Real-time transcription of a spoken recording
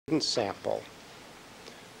sample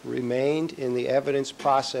remained in the evidence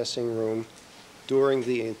processing room during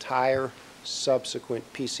the entire subsequent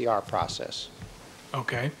PCR process.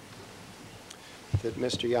 Okay. That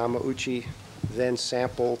Mr. Yamauchi then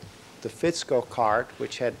sampled the Fitzco card,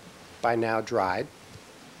 which had by now dried,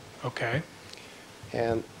 Okay.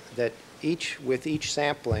 and that with each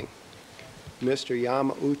sampling, Mr.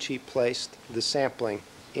 Yamauchi placed the sampling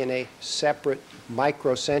in a separate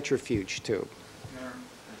microcentrifuge tube.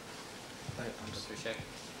 Mr. Scheck,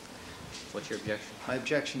 what's your objection? My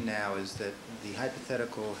objection now is that the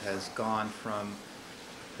hypothetical has gone from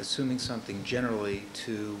assuming something generally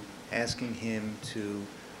to asking him to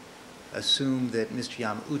assume that Mr.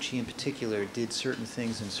 Yamauchi in particular did certain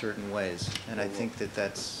things in certain ways. And I think that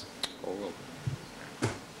that's...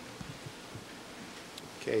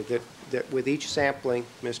 Okay, that with each sampling,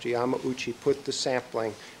 Mr. Yamauchi put the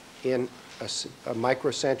sampling in a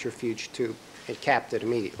microcentrifuge tube and capped it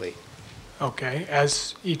immediately. Okay,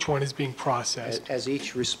 as each one is being processed. As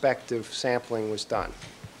each respective sampling was done.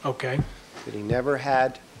 Okay. That he never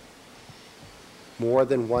had more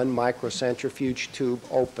than one microcentrifuge tube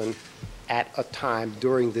open at a time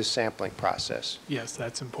during this sampling process. Yes,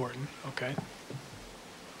 that's important. Okay.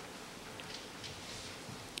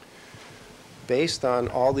 Based on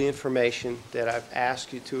all the information that I've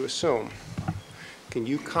asked you to assume, can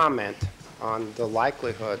you comment on the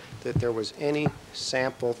likelihood that there was any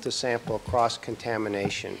sample-to-sample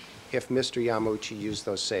cross-contamination if Mr. Yamauchi used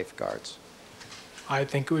those safeguards? I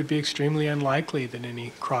think it would be extremely unlikely that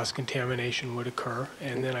any cross-contamination would occur.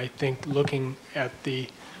 And then I think looking at the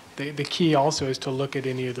key also is to look at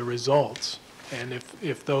any of the results. And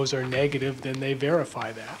if those are negative, then they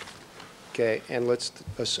verify that. Okay, and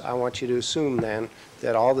I want you to assume then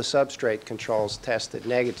that all the substrate controls tested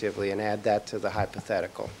negatively and add that to the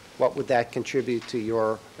hypothetical. What would that contribute to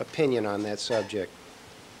your opinion on that subject?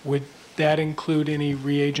 Would that include any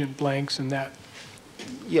reagent blanks and that?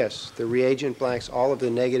 Yes, the reagent blanks, all of the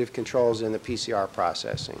negative controls in the PCR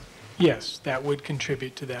processing. Yes, that would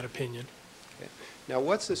contribute to that opinion. Okay. Now,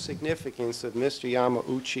 what's the significance of Mr.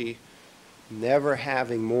 Yamauchi never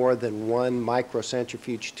having more than one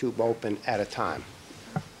microcentrifuge tube open at a time?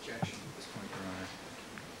 Objection at this point,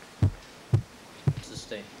 Your Honor.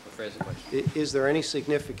 Sustain. Rephrase the question. Is there any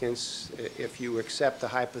significance if you accept the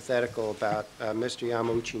hypothetical about Mr.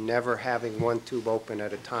 Yamauchi never having one tube open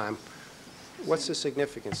at a time? What's the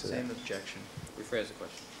significance of that? Same objection. Rephrase the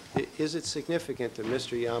question. Is it significant that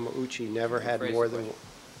Mr. Yamauchi never had Rephrase more the than... question.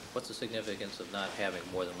 What's the significance of not having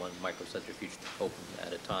more than one microcentrifuge open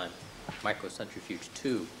at a time? Microcentrifuge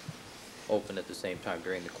 2 open at the same time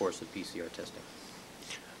during the course of PCR testing?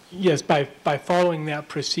 Yes, by following that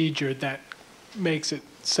procedure, that makes it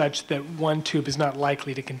such that one tube is not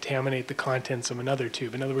likely to contaminate the contents of another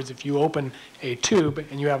tube. In other words, if you open a tube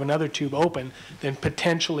and you have another tube open, then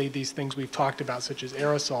potentially these things we've talked about, such as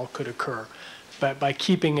aerosol, could occur. But by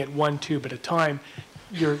keeping it one tube at a time,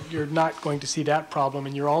 you're not going to see that problem,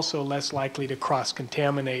 and you're also less likely to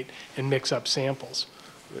cross-contaminate and mix up samples.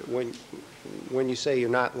 When you say you're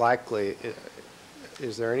not likely,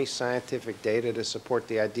 is there any scientific data to support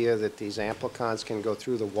the idea that these amplicons can go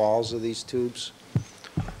through the walls of these tubes?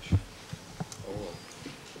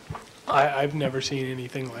 I've never seen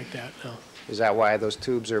anything like that, no. Is that why those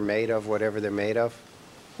tubes are made of whatever they're made of?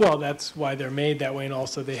 Well, that's why they're made that way, and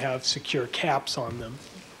also they have secure caps on them.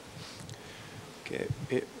 Okay.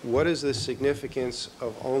 What is the significance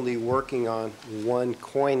of only working on one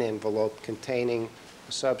coin envelope containing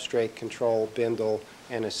a substrate control bindle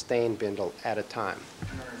and a stain bindle at a time?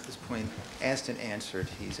 At this point, asked and answered.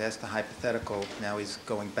 He's asked the hypothetical. Now he's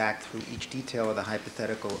going back through each detail of the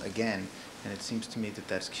hypothetical again. And it seems to me that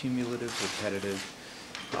that's cumulative, repetitive,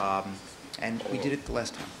 and we did it the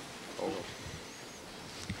last time.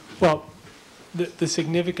 Well, the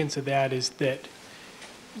significance of that is that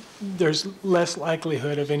there's less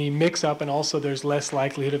likelihood of any mix-up, and also there's less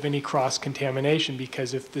likelihood of any cross-contamination,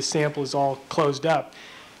 because if the sample is all closed up,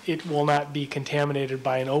 it will not be contaminated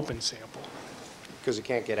by an open sample. Because it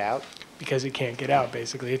can't get out? Because it can't get out,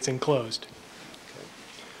 basically. It's enclosed.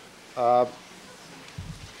 Okay.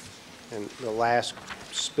 And the last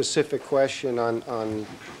specific question on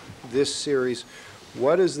this series,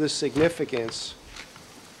 what is the significance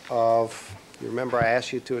of, you remember I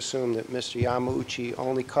asked you to assume that Mr. Yamauchi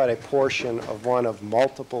only cut a portion of one of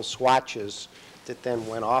multiple swatches that then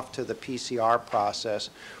went off to the PCR process.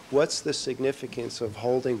 What's the significance of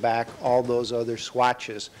holding back all those other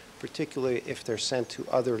swatches, particularly if they're sent to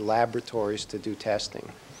other laboratories to do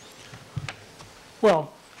testing?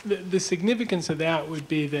 Well, the significance of that would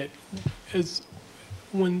be that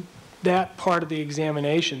when that part of the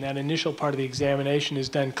examination, that initial part of the examination is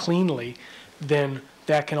done cleanly, then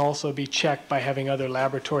that can also be checked by having other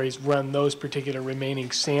laboratories run those particular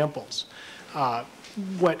remaining samples.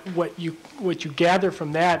 What you gather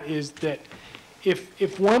from that is that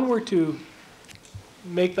if one were to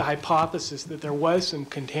make the hypothesis that there was some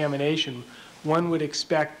contamination, one would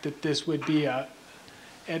expect that this would be at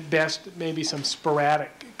best maybe some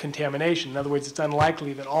sporadic contamination. In other words, it's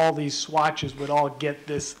unlikely that all these swatches would all get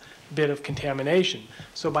this bit of contamination.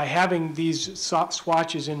 So by having these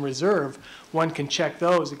swatches in reserve, one can check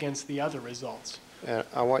those against the other results.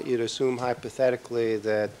 I want you to assume hypothetically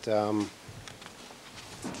that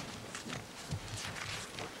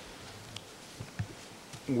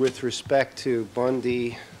with respect to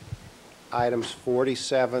Bundy items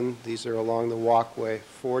 47, these are along the walkway,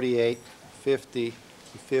 48, 50,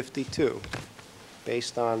 and 52,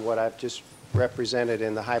 based on what I've just represented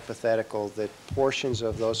in the hypothetical, that portions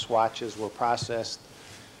of those swatches were processed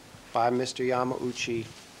by Mr. Yamauchi,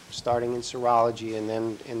 starting in serology and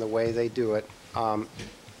then in the way they do it, and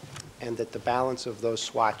that the balance of those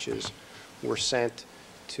swatches were sent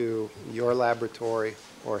to your laboratory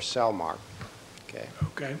or Cellmark. Okay.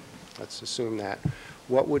 Okay. Let's assume that.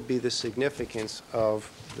 What would be the significance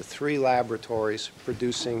of the 3 laboratories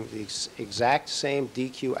producing the exact same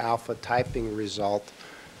DQ alpha typing result?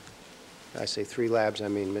 I say 3 labs, I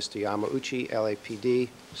mean Mr. Yamauchi, LAPD,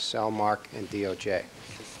 Cellmark, and DOJ.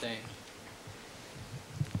 Sustained.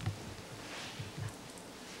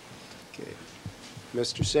 Okay.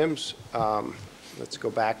 Mr. Sims, let's go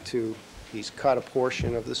back to, he's cut a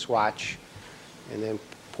portion of the swatch, and then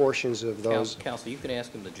portions of those. Counsel, you can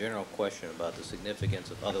ask him the general question about the significance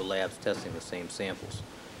of other labs testing the same samples,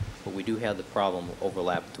 but we do have the problem of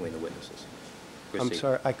overlap between the witnesses. I'm Proceed.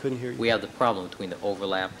 sorry, I couldn't hear you. We have the problem between the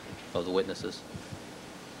overlap of the witnesses.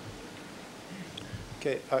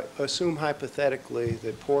 Okay, assume hypothetically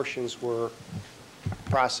that portions were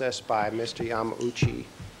processed by Mr. Yamauchi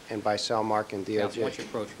and by Cellmark and DOJ. Counsel, what's your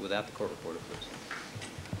approach without the court reporter, please?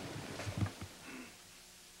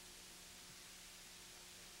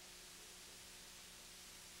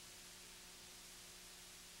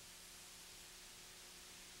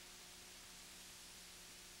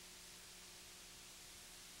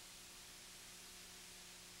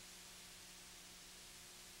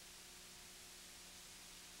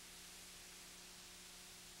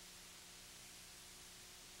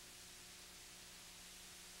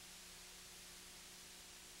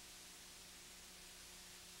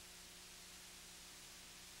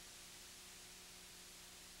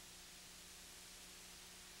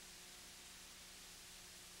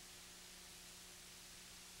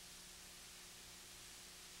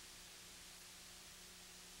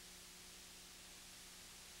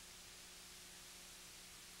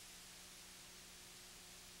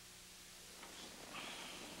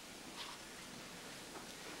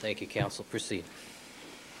 Thank you, counsel. Proceed.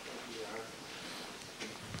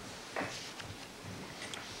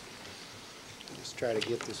 Let's try to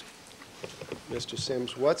get this. Mr.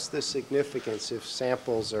 Sims, what's the significance if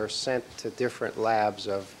samples are sent to different labs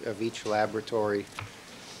of each laboratory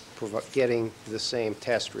getting the same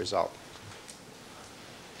test result?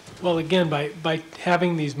 Well, again, by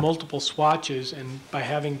having these multiple swatches and by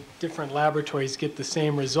having different laboratories get the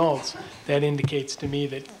same results, that indicates to me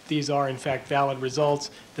that these are, in fact, valid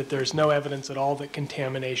results, that there's no evidence at all that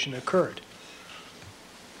contamination occurred.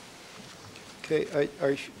 Okay,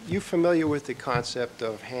 are you familiar with the concept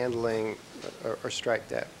of handling, or strike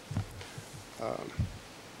that?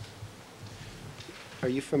 Are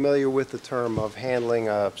you familiar with the term of handling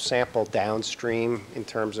a sample downstream in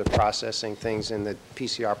terms of processing things in the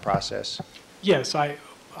PCR process? Yes, I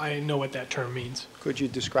know what that term means. Could you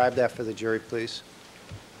describe that for the jury, please?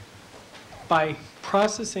 By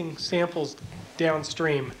processing samples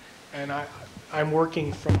downstream, and I'm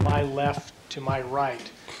working from my left to my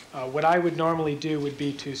right, what I would normally do would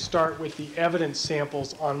be to start with the evidence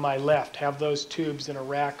samples on my left, have those tubes in a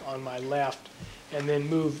rack on my left, and then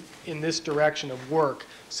move in this direction of work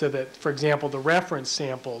so that, for example, the reference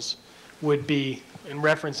samples would be, and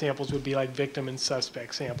reference samples would be like victim and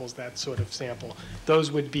suspect samples, that sort of sample.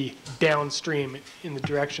 Those would be downstream in the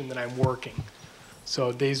direction that I'm working.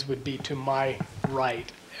 So these would be to my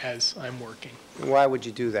right as I'm working. Why would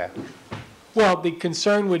you do that? Well, the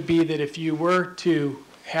concern would be that if you were to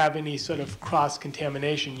have any sort of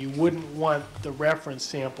cross-contamination, you wouldn't want the reference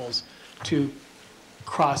samples to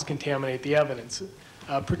cross-contaminate the evidence.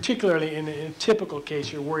 Particularly in a typical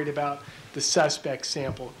case, you're worried about the suspect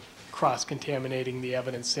sample cross-contaminating the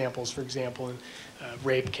evidence samples, for example, in a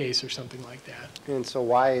rape case or something like that. And so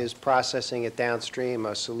why is processing it downstream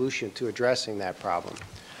a solution to addressing that problem?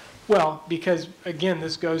 Well, because, again,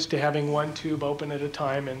 this goes to having one tube open at a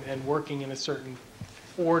time and working in a certain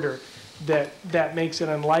order, that makes it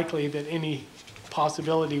unlikely that any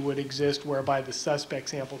possibility would exist whereby the suspect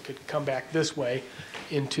sample could come back this way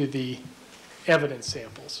into the evidence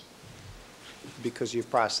samples. Because you've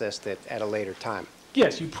processed it at a later time.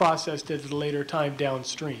 Yes, you processed it at a later time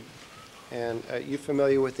downstream. And you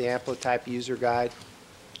familiar with the Amplotype user guide?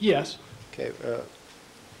 Yes. Okay.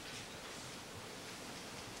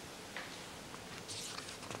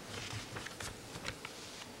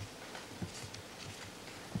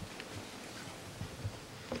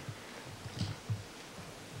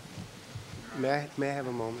 May I have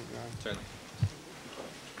a moment, Ron? Certainly.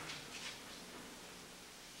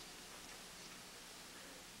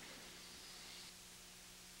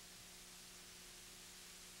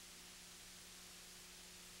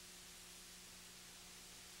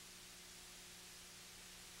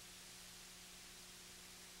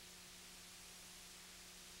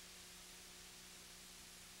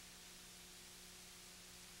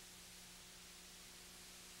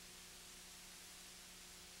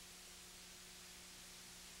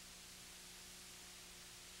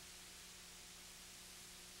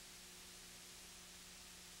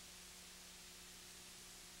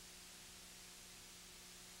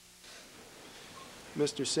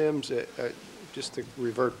 Mr. Sims, just to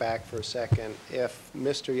revert back for a second, if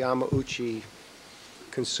Mr. Yamauchi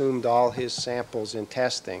consumed all his samples in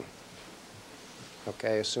testing,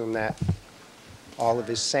 okay, assume that, all of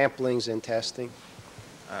his samplings in testing,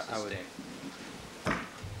 I would,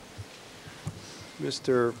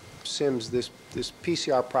 Mr. Sims, this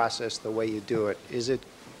PCR process, the way you do it, is it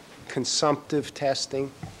consumptive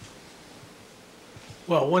testing?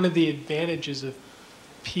 Well, one of the advantages of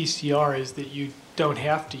PCR is that you don't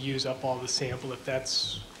have to use up all the sample, if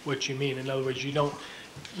that's what you mean. In other words,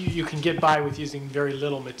 you can get by with using very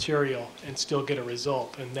little material and still get a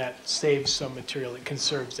result, and that saves some material. It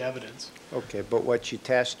conserves evidence. Okay, but what you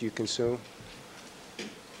test, you consume?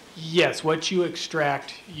 Yes, what you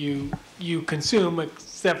extract, you consume,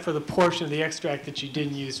 except for the portion of the extract that you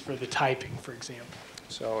didn't use for the typing, for example.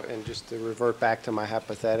 So, and just to revert back to my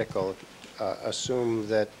hypothetical, assume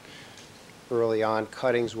that early on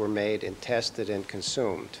cuttings were made and tested and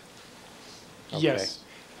consumed. Okay. Yes.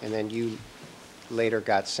 And then you later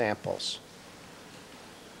got samples.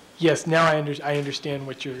 Yes, now I understand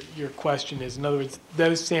what your question is. In other words,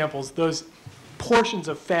 those samples, those portions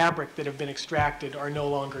of fabric that have been extracted are no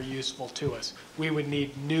longer useful to us. We would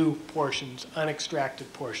need new portions,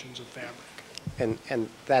 unextracted portions of fabric.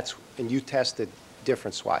 And you tested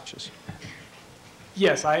different swatches.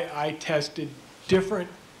 Yes, I tested different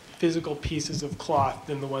physical pieces of cloth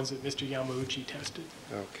than the ones that Mr. Yamauchi tested.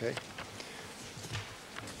 Okay.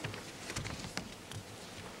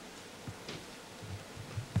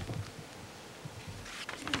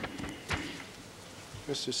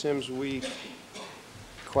 Mr. Sims,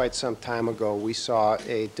 quite some time ago, we saw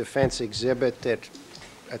a defense exhibit that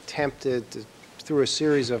attempted to, through a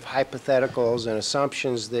series of hypotheticals and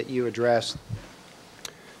assumptions that you addressed,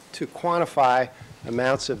 to quantify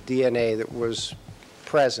amounts of DNA that was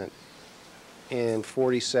present in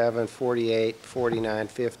 47, 48, 49,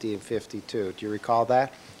 50, and 52. Do you recall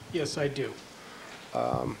that? Yes, I do.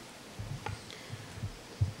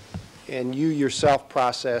 And you yourself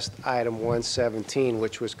processed item 117,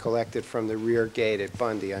 which was collected from the rear gate at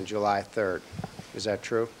Bundy on July 3rd. Is that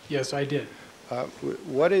true? Yes, I did.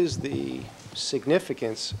 What is the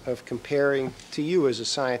significance of comparing, to you as a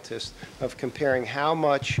scientist, of comparing how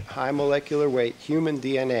much high molecular weight human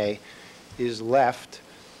DNA is left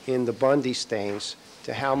in the Bundy stains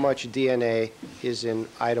to how much DNA is in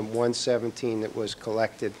item 117 that was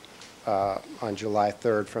collected on July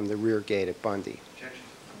 3rd from the rear gate at Bundy?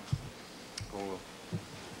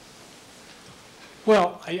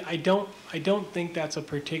 Well, I don't think that's a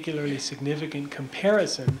particularly significant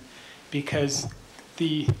comparison, because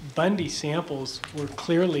the Bundy samples were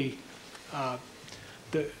clearly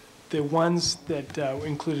the ones that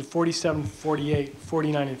included 47, 48,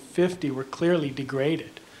 49, and 50 were clearly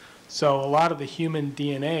degraded. So a lot of the human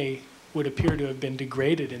DNA would appear to have been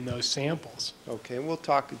degraded in those samples. Okay, we'll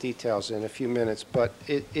talk details in a few minutes, but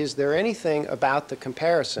is there anything about the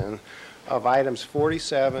comparison of items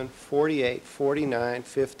 47, 48, 49,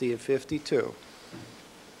 50, and 52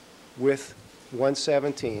 with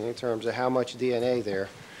 117 in terms of how much DNA there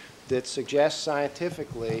that suggests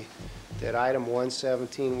scientifically that item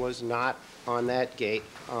 117 was not on that gate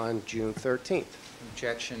on June 13th?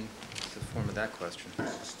 objection to the form of that question.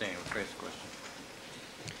 Sustain, rephrase the question.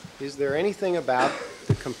 Is there anything about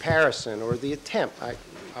the comparison or the attempt,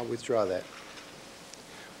 I'll withdraw that.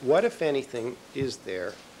 What, if anything, is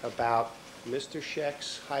there about Mr.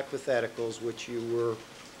 Scheck's hypotheticals, which you were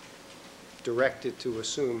directed to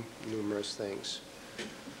assume numerous things,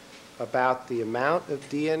 about the amount of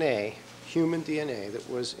DNA, human DNA, that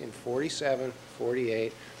was in 47,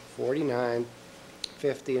 48, 49,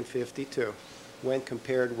 50, and 52 when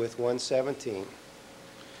compared with 117,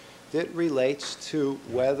 that relates to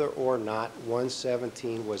whether or not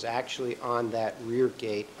 117 was actually on that rear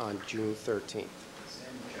gate on June 13th.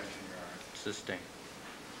 Sustained.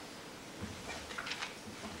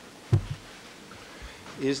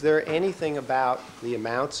 Is there anything about the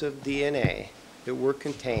amounts of DNA that were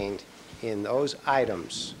contained in those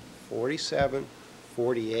items, 47,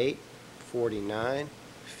 48, 49,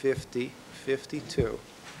 50, 52,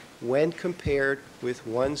 when compared with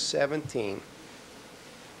 117,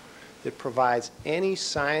 that provides any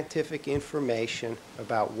scientific information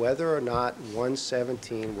about whether or not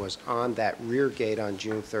 117 was on that rear gate on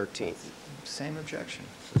June 13th? Same objection.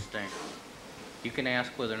 Sustained. You can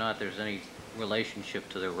ask whether or not there's any relationship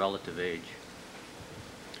to their relative age.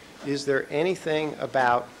 Is there anything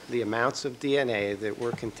about the amounts of DNA that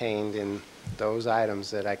were contained in those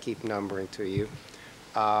items that I keep numbering to you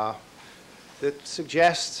that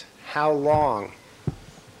suggests how long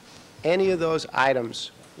any of those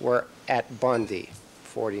items were at Bundy?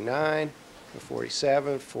 49,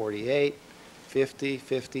 47, 48, 50,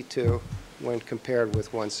 52, when compared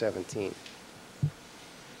with 117.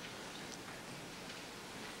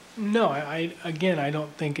 No, again, I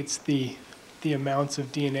don't think it's the amounts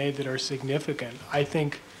of DNA that are significant. I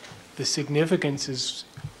think the significance is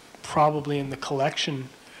probably in the collection,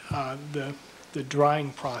 the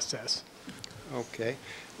drying process. Okay.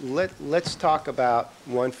 Let's talk about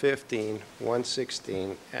 115,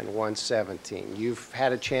 116, and 117. You've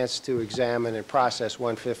had a chance to examine and process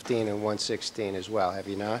 115 and 116 as well, have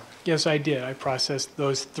you not? Yes, I did. I processed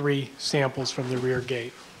those 3 samples from the rear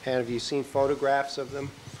gate. And have you seen photographs of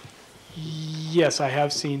them? Yes, I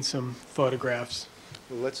have seen some photographs.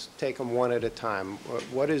 Let's take them one at a time.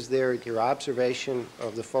 What is there, your observation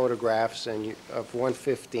of the photographs and of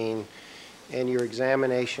 115 and your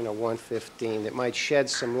examination of 115 that might shed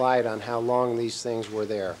some light on how long these things were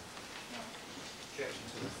there?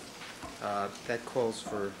 That calls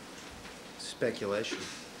for speculation.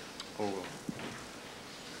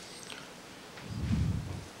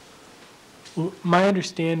 My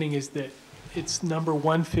understanding is that it's number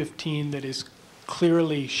 115 that is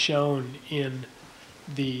clearly shown in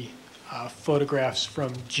the photographs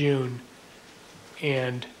from June,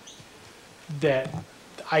 and that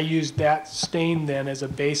I used that stain then as a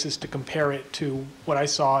basis to compare it to what I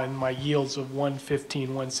saw in my yields of 115,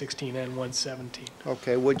 116, and 117.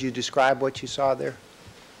 Okay, would you describe what you saw there?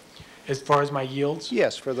 As far as my yields?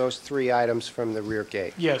 Yes, for those 3 items from the rear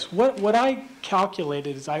gate. Yes. What I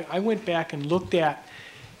calculated is I went back and looked at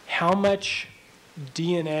how much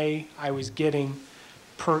DNA I was getting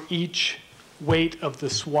per each weight of the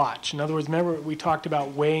swatch. In other words, remember we talked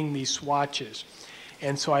about weighing these swatches.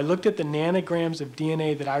 And so I looked at the nanograms of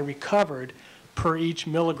DNA that I recovered per each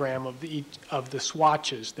milligram of the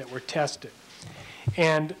swatches that were tested.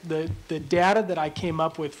 And the data that I came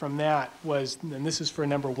up with from that was, and this is for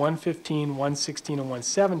number 115, 116, and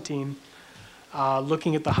 117,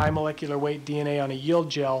 looking at the high molecular weight DNA on a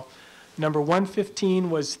yield gel, number 115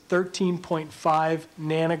 was 13.5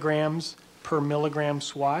 nanograms per milligram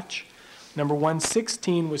swatch. Number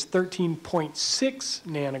 116 was 13.6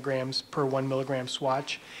 nanograms per 1 milligram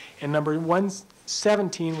swatch. And number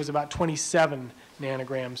 117 was about 27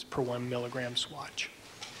 nanograms per 1 milligram swatch.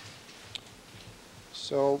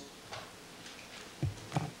 So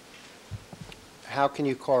how can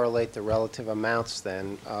you correlate the relative amounts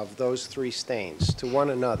then of those 3 stains to one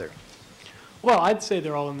another? Well, I'd say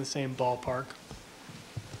they're all in the same ballpark.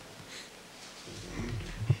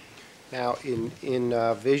 Now, in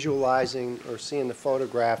visualizing or seeing the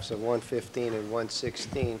photographs of 115 and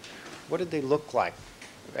 116, what did they look like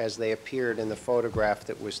as they appeared in the photograph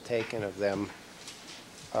that was taken of them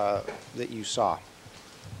that you saw?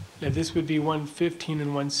 Now, this would be 115 and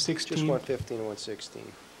 116. Just 115 and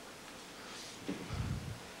 116.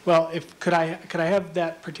 Well, could I have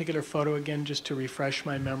that particular photo again just to refresh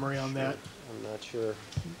my memory on that? I'm not sure.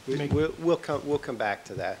 Make- We'll come back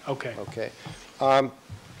to that. Okay. Okay.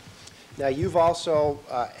 Now, you've also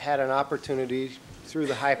had an opportunity through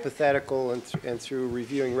the hypothetical and through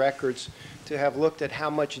reviewing records to have looked at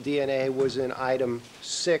how much DNA was in item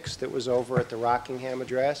 6 that was over at the Rockingham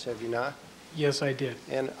address, have you not? Yes, I did.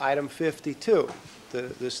 And item 52,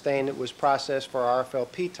 the stain that was processed for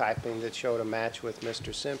RFLP typing that showed a match with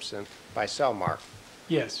Mr. Simpson by cell mark.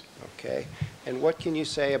 Yes. Okay. And what can you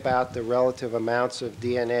say about the relative amounts of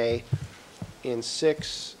DNA in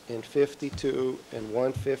 6, in 52, in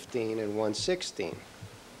 115, and 116?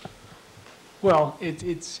 Well,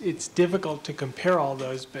 it's difficult to compare all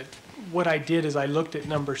those, but what I did is I looked at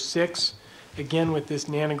number 6, again with this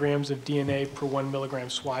nanograms of DNA per 1 milligram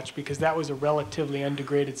swatch, because that was a relatively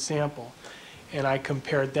undegraded sample. And I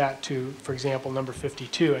compared that to, for example, number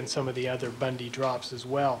 52 and some of the other Bundy drops as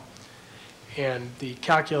well. And the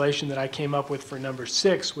calculation that I came up with for number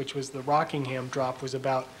 6, which was the Rockingham drop, was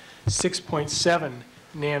about 6.7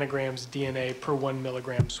 nanograms DNA per 1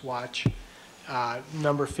 milligram swatch.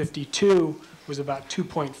 Number 52 was about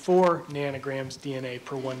 2.4 nanograms DNA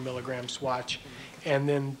per 1 milligram swatch. And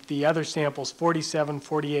then the other samples, 47,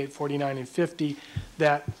 48, 49, and 50,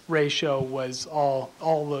 that ratio was all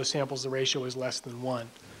those samples, the ratio was less than 1.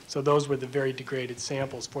 So those were the very degraded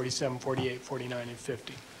samples, 47, 48, 49, and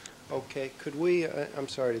 50. Okay, could we, I'm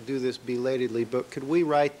sorry to do this belatedly, but could we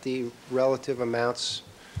write the relative amounts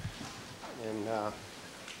and make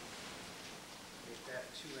that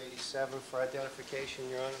 287 for identification,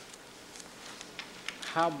 Your Honor?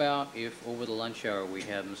 How about if over the lunch hour we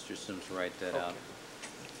have Mr. Simpson write that out?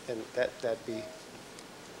 And that'd be,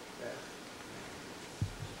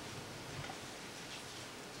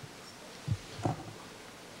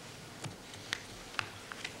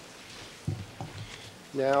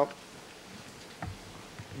 now,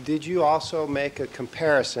 did you also make a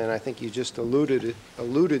comparison, I think you just alluded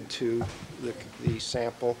to the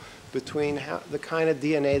sample, between the kind of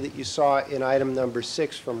DNA that you saw in item number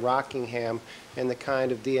 6 from Rockingham and the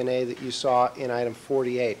kind of DNA that you saw in item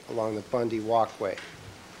 48 along the Bundy walkway?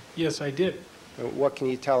 Yes, I did. What can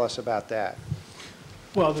you tell us about that?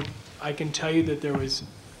 Well, I can tell you that there was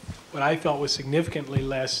what I felt was significantly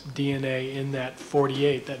less DNA in that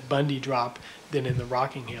 48, that Bundy drop, than in the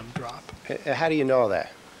Rockingham drop. How do you know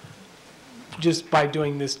that? Just by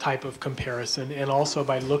doing this type of comparison, and also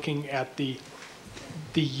by looking at the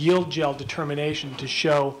yield gel determination to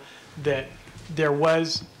show that there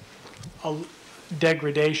was a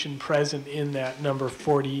degradation present in that number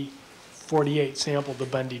 48 sample, the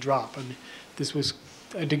Bundy drop. I mean, this was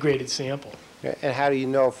a degraded sample. And how do you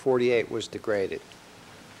know 48 was degraded?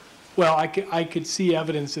 Well, I could see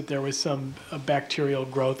evidence that there was some bacterial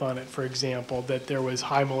growth on it, for example, that there was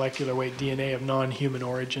high molecular weight DNA of non-human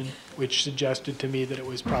origin, which suggested to me that it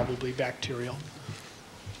was probably bacterial.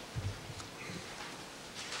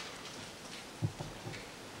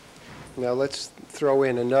 Now let's throw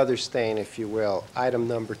in another stain, if you will. Item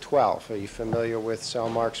number 12. Are you familiar with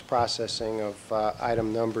Cellmark's processing of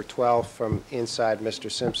item number 12 from inside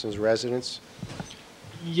Mr. Simpson's residence?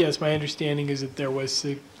 Yes, my understanding is that there was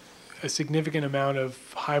a significant amount of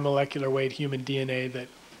high molecular weight human DNA that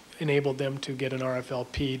enabled them to get an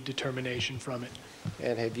RFLP determination from it.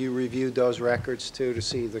 And have you reviewed those records too to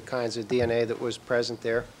see the kinds of DNA that was present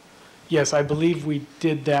there? Yes, I believe we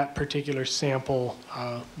did that particular sample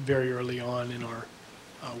very early on in our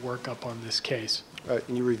workup on this case.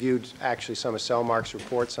 And you reviewed actually some of Cellmark's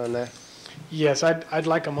reports on that? Yes, I'd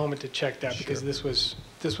like a moment to check that, because Sure.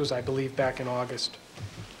 this was, I believe, back in August.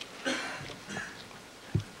 Mr.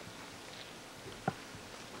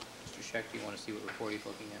 Scheck, do you want to see what report he's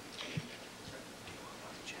looking at?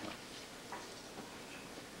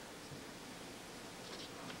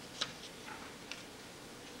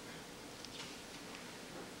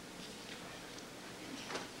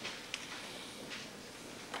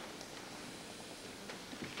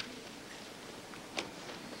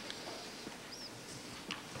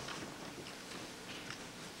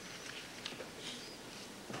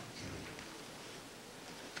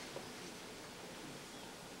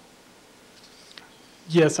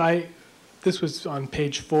 Yes, this was on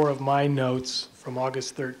page 4 of my notes from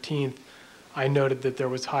August 13th. I noted that there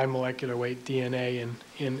was high molecular weight DNA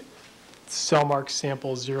in Cellmark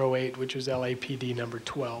sample 08, which was LAPD number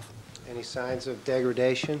 12. Any signs of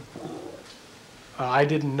degradation? I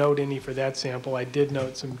didn't note any for that sample. I did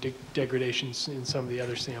note some degradations in some of the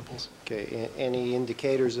other samples. Okay, any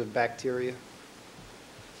indicators of bacteria?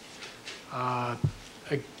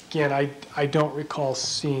 Again, I don't recall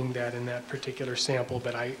seeing that in that particular sample,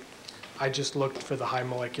 but I just looked for the high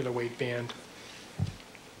molecular weight band.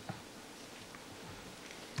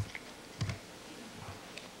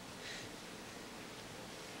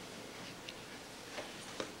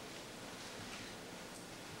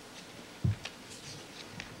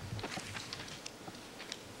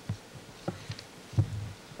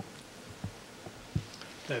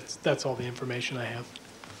 That's all the information I have.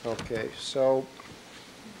 Okay, so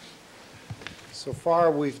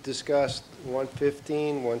far we've discussed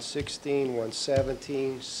 115, 116,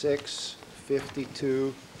 117, 6,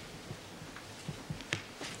 52,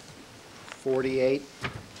 48.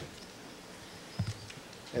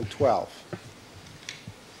 and 12.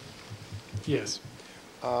 Yes.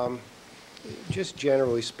 Just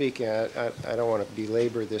generally speaking, I don't want to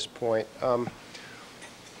belabor this point.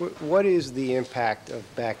 What is the impact of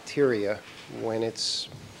bacteria when it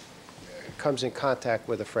comes in contact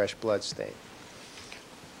with a fresh blood stain?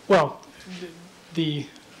 Well, the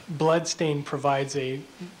blood stain provides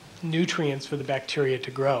nutrients for the bacteria to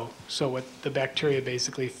grow. So what the bacteria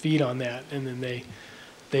basically feed on that, and then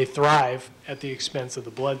they thrive at the expense of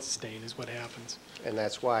the blood stain is what happens. And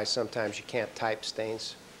that's why sometimes you can't type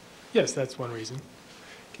stains? Yes, that's one reason.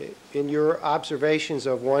 Okay. In your observations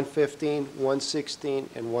of 115, 116,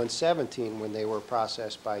 and 117 when they were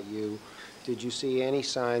processed by you, did you see any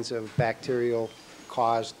signs of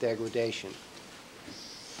bacterial-caused degradation?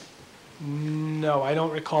 No, I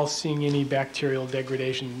don't recall seeing any bacterial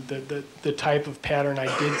degradation. The type of pattern I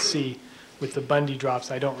did see with the Bundy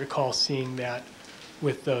drops, I don't recall seeing that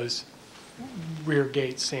with those rear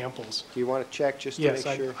gate samples. Do you want to check just to Yes,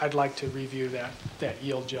 make sure? I'd like to review that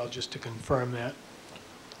yield gel just to confirm that.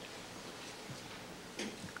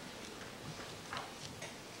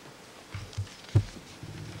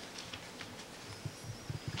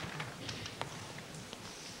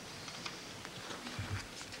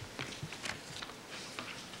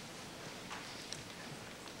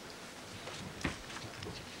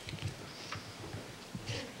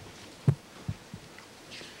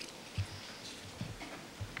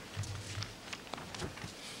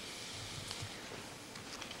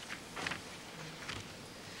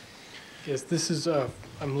 Yes, this is,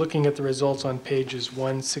 I'm looking at the results on pages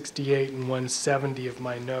 168 and 170 of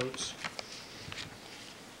my notes.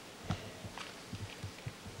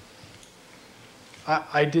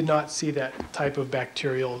 I did not see that type of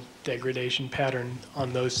bacterial degradation pattern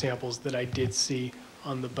on those samples that I did see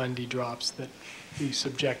on the Bundy drops that we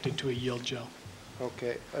subjected to a yield gel.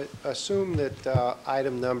 Okay. Assume that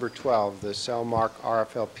item number 12, the Cellmark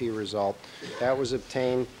RFLP result, that was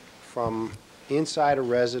obtained from inside a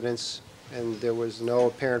residence and there was no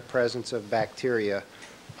apparent presence of bacteria.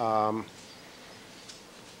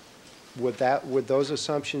 Would those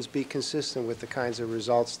assumptions be consistent with the kinds of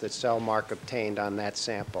results that Cellmark obtained on that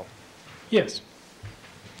sample? Yes.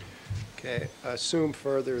 Okay. Assume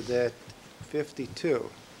further that 52,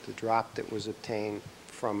 the drop that was obtained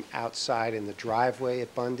from outside in the driveway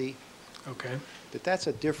at Bundy, Okay. that's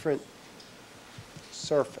a different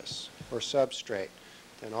surface or substrate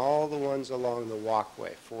than all the ones along the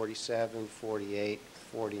walkway, 47, 48,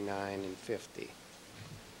 49, and 50.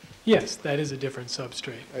 Yes, that is a different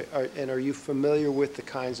substrate. And are you familiar with the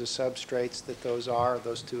kinds of substrates that those are,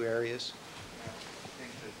 those two areas?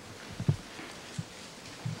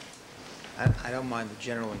 I don't mind the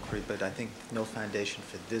general inquiry, but I think no foundation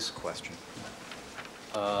for this question.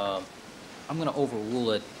 I'm going to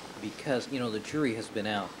overrule it because, you know, the jury has been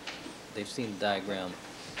out. They've seen the diagram.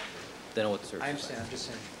 They know what the search is. I understand. I'm just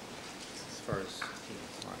saying, as far as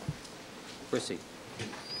Proceed.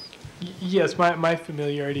 Yes, my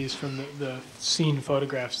familiarity is from the scene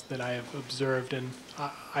photographs that I have observed, and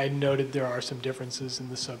I noted there are some differences in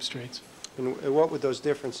the substrates. And what would those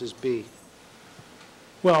differences be?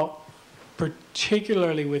 Well,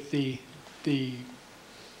 particularly with the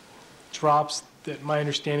drops that my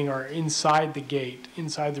understanding are inside the gate,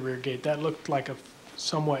 inside the rear gate, that looked like a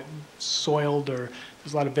somewhat soiled, or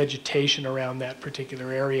there's a lot of vegetation around that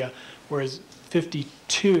particular area, whereas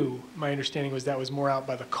 52, my understanding was that was more out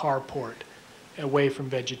by the carport, away from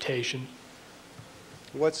vegetation.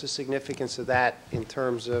 What's the significance of that in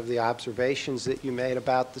terms of the observations that you made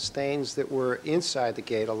about the stains that were inside the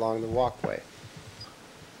gate along the walkway?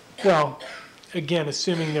 Well, again,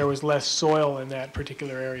 assuming there was less soil in that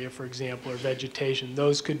particular area, for example, or vegetation,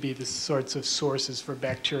 those could be the sorts of sources for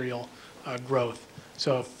bacterial growth.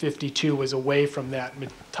 So if 52 was away from that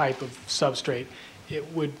type of substrate, it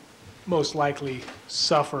would most likely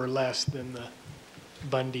suffer less than the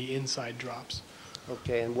Bundy inside drops.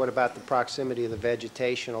 Okay, and what about the proximity of the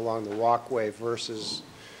vegetation along the walkway versus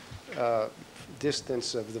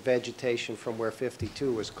distance of the vegetation from where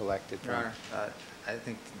 52 was collected from? Your Honor, I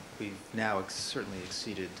think we've now certainly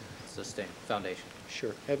exceeded. Sustain. Foundation.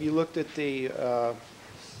 Sure. Have you looked at the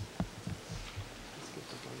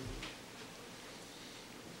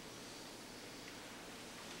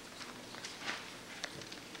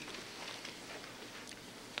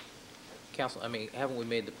Counsel, I mean, haven't we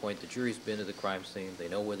made the point, the jury's been to the crime scene, they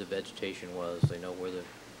know where the vegetation was, they know where the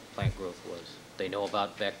plant growth was, they know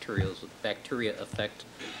about bacteria effect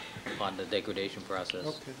on the degradation process?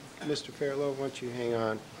 Okay. Mr. Fairlow, why don't you hang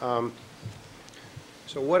on?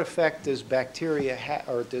 So what effect does bacteria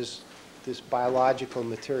or does this biological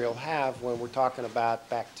material have when we're talking about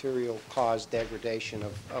bacterial-caused degradation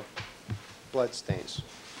of blood stains?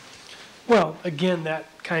 Well, again, that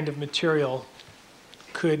kind of material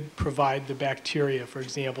could provide the bacteria, for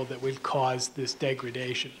example, that would cause this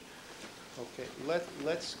degradation. Okay,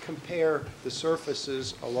 let's compare the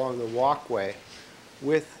surfaces along the walkway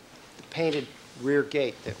with the painted rear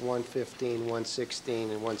gate that 115, 116,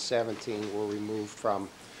 and 117 were removed from.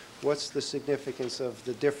 What's the significance of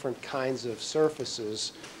the different kinds of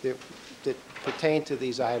surfaces that pertain to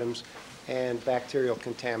these items and bacterial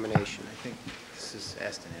contamination? I think this is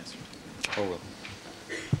asked and answered. Over.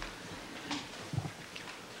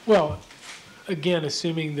 Well, again,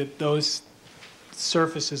 assuming that those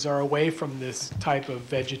surfaces are away from this type of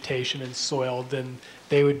vegetation and soil, then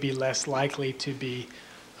they would be less likely to be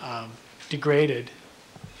degraded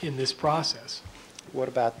in this process. What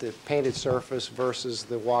about the painted surface versus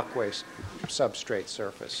the walkway substrate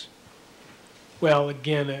surface? Well,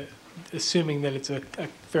 again, assuming that it's a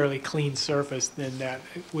fairly clean surface, then that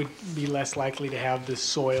would be less likely to have the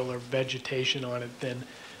soil or vegetation on it than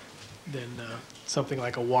something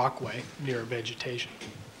like a walkway near vegetation.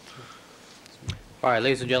 All right,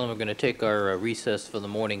 ladies and gentlemen, we're going to take our recess for the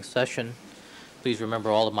morning session. Please remember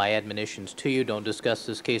all of my admonitions to you. Don't discuss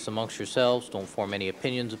this case amongst yourselves. Don't form any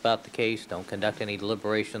opinions about the case. Don't conduct any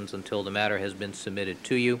deliberations until the matter has been submitted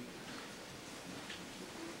to you.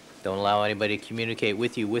 Don't allow anybody to communicate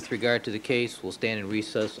with you with regard to the case. We'll stand in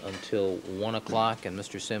recess until 1 o'clock, and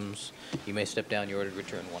Mr. Sims, you may step down. You're ordered to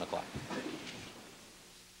return 1 o'clock.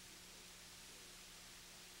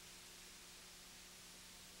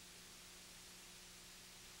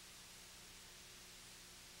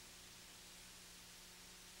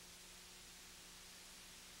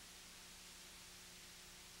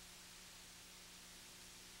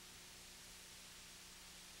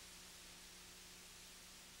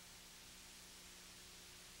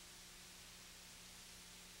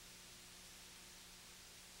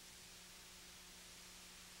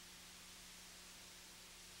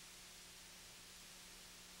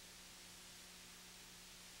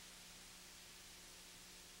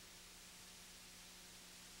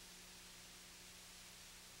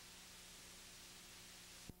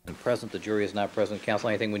 Present. The jury is not present. Counsel,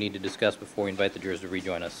 anything we need to discuss before we invite the jurors to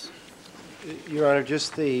rejoin us? Your Honor,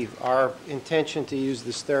 just our intention to use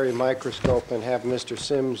the stereo microscope and have Mr.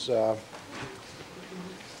 Sims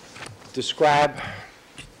describe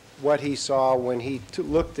what he saw when he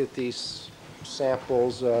looked at these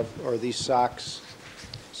samples or these socks,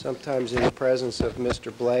 sometimes in the presence of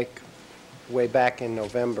Mr. Blake, way back in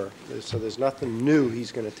November. So there's nothing new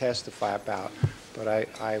he's going to testify about, but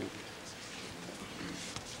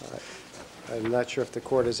I'm not sure if the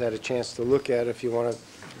court has had a chance to look at it. If you want to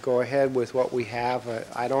go ahead with what we have,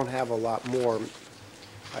 I don't have a lot more.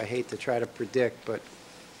 I hate to try to predict, but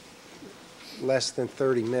less than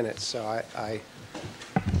 30 minutes, so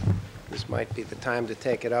this might be the time to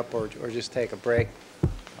take it up or just take a break.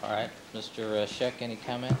 All right. Mr. Scheck, any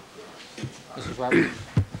comment? Mrs. Roberts?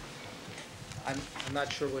 I'm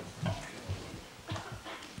not sure what...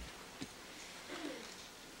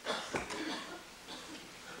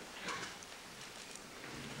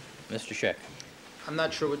 Mr. Scheck. I'm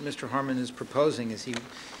not sure what Mr. Harmon is proposing. Is he,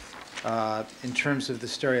 in terms of the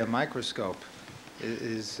stereo microscope,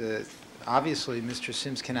 obviously Mr.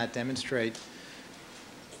 Sims cannot demonstrate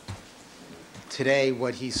today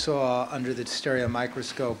what he saw under the stereo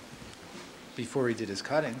microscope before he did his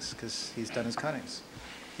cuttings, because he's done his cuttings.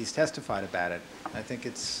 He's testified about it. I think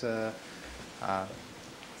it's, I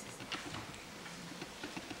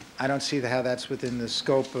don't see how that's within the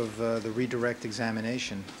scope of the redirect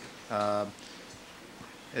examination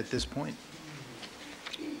at this point.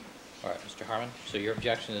 All right, Mr. Harmon. So your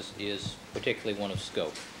objection is particularly one of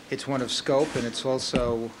scope. It's one of scope, and it's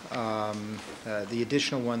also the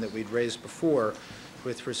additional one that we'd raised before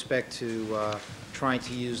with respect to trying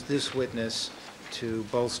to use this witness to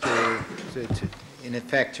bolster, in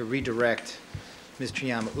effect, to redirect Mr.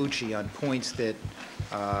 Yamauchi on points that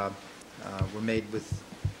were made with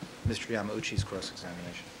Mr. Yamauchi's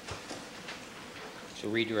cross-examination. To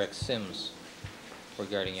redirect Sims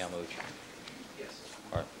regarding Yamauchi. Yes.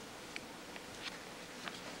 All right.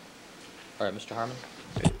 All right, Mr. Harmon.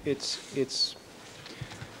 It's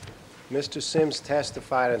Mr. Sims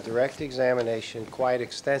testified in direct examination quite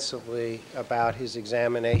extensively about his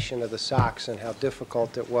examination of the socks and how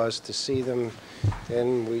difficult it was to see them.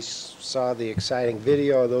 Then we saw the exciting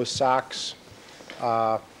video of those socks.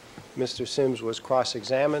 Mr. Sims was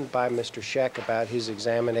cross-examined by Mr. Scheck about his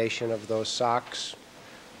examination of those socks.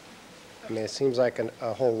 I mean, it seems like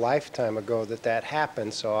a whole lifetime ago that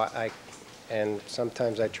happened, so and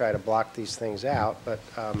sometimes I try to block these things out, but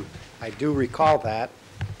I do recall that.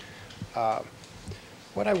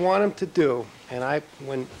 What I want him to do, and I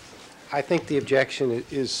think the objection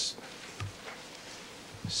is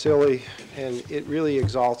silly, and it really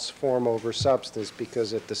exalts form over substance,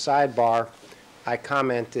 because at the sidebar, I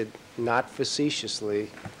commented, not facetiously,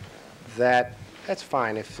 that that's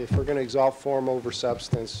fine. If we're going to exalt form over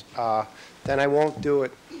substance, then I won't do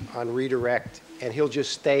it on redirect, and he'll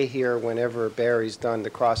just stay here whenever Barry's done the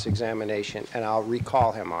cross-examination, and I'll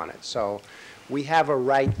recall him on it. So we have a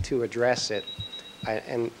right to address it,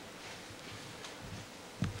 and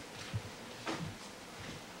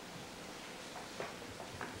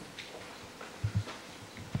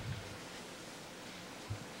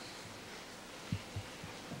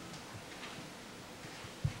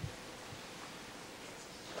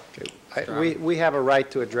we have a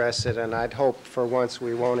right to address it, and I'd hope for once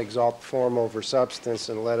we won't exalt form over substance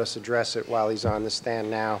and let us address it while he's on the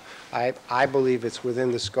stand now. I believe it's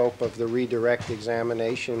within the scope of the redirect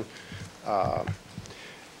examination.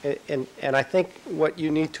 And I think what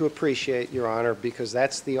you need to appreciate, Your Honor, because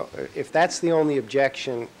if that's the only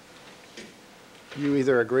objection, you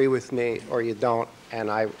either agree with me or you don't,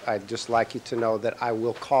 and I'd just like you to know that I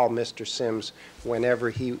will call Mr. Sims whenever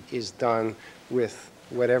he is done with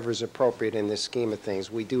whatever's appropriate in this scheme of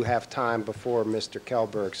things. We do have time before Mr.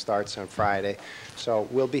 Kelberg starts on Friday, so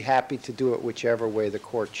we'll be happy to do it whichever way the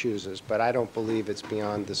court chooses, but I don't believe it's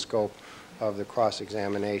beyond the scope of the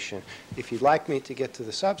cross-examination. If you'd like me to get to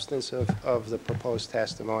the substance of the proposed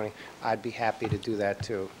testimony, I'd be happy to do that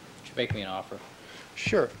too. Would you make me an offer?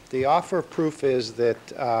 Sure. The offer of proof is that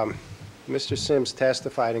Mr. Sims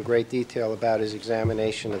testified in great detail about his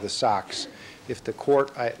examination of the socks. If the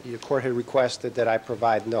court had requested that I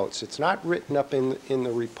provide notes. It's not written up in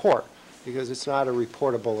the report because it's not a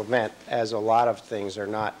reportable event, as a lot of things are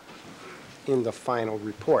not in the final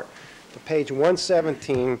report. The page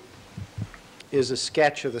 117 is a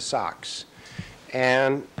sketch of the socks.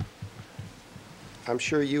 And I'm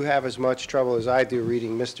sure you have as much trouble as I do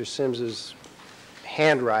reading Mr. Sims's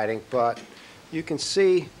handwriting, but you can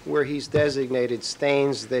see where he's designated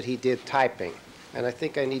stains that he did typing. And I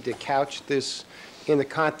think I need to couch this in the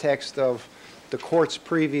context of the court's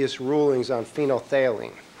previous rulings on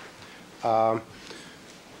phenolphthalein.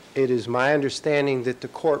 It is my understanding that the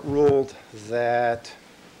court ruled that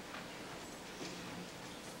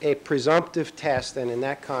a presumptive test, and in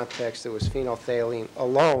that context it was phenolphthalein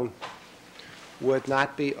alone, would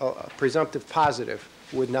not be, presumptive positive,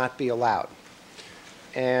 would not be allowed.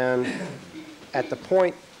 And at the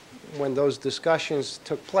point when those discussions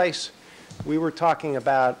took place, we were talking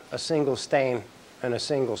about a single stain and a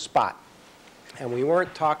single spot. And we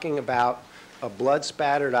weren't talking about a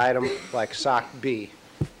blood-spattered item like sock B,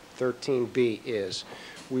 13B is.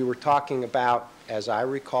 We were talking about, as I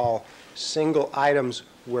recall, single items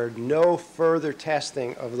where no further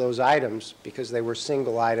testing of those items, because they were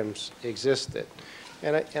single items, existed.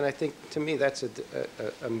 And I think, to me, that's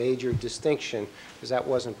a major distinction, because that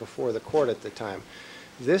wasn't before the court at the time.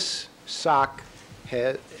 This sock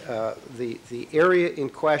had, the area in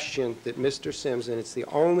question that Mr. Sims, and it's the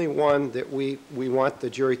only one that we want the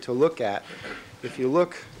jury to look at, if you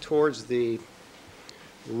look towards the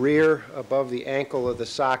rear above the ankle of the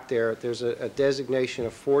sock there's a designation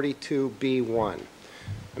of 42B1.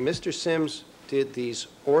 And Mr. Sims did these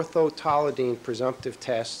orthotolidine presumptive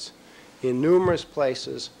tests in numerous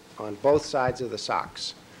places on both sides of the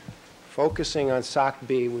socks, focusing on sock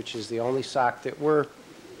B, which is the only sock that we're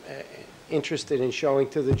interested in showing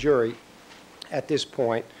to the jury at this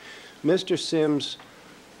point. Mr. Sims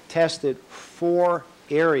tested 4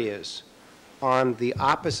 areas on the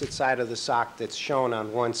opposite side of the sock that's shown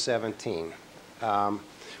on 117,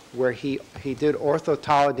 where he did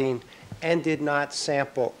orthotolidine and did not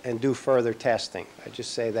sample and do further testing. I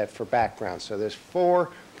just say that for background. So there's 4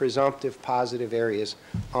 presumptive positive areas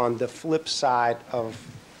on the flip side of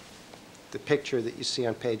the picture that you see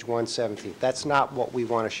on page 117. That's not what we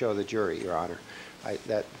want to show the jury, Your Honor.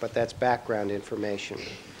 But that's background information.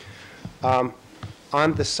 On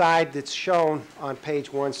the side that's shown on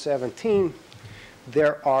page 117,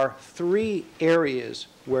 there are 3 areas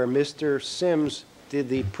where Mr. Sims did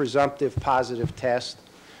the presumptive positive test,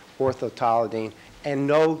 orthotolidine, and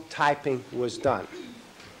no typing was done.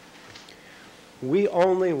 We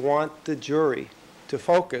only want the jury to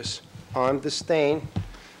focus on the stain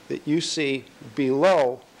that you see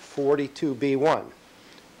below 42B1.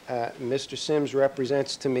 Mr. Sims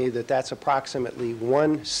represents to me that that's approximately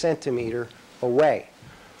 1 centimeter away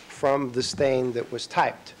from the stain that was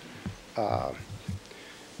typed.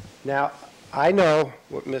 Now, I know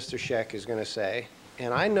what Mr. Scheck is going to say,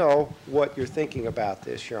 and I know what you're thinking about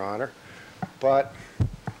this, Your Honor, but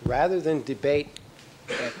rather than debate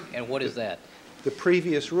And what is that? the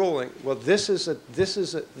previous ruling, well, this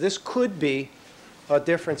could be a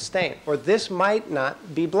different stain, or this might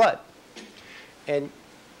not be blood. And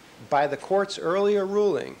by the court's earlier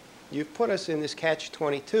ruling, you've put us in this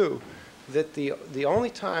catch-22 that the only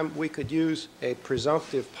time we could use a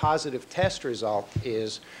presumptive positive test result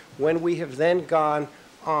is when we have then gone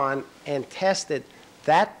on and tested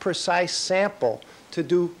that precise sample to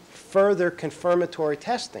do further confirmatory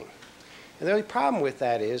testing. And the only problem with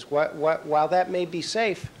that is, while that may be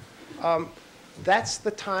safe, that's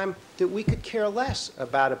the time that we could care less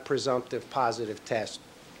about a presumptive positive test,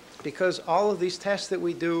 because all of these tests that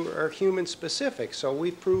we do are human-specific. So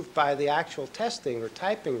we've proved by the actual testing or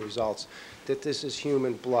typing results that this is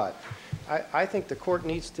human blood. I think the court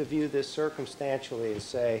needs to view this circumstantially and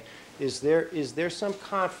say, is there some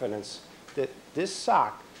confidence that this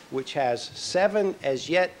sock, which has 7 as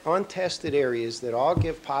yet untested areas that all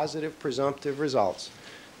give positive presumptive results,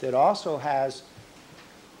 that also has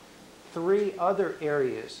 3 other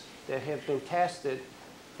areas that have been tested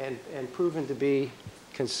and proven to be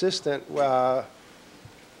consistent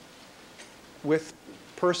with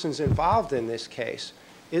persons involved in this case,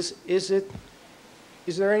 is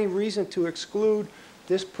there any reason to exclude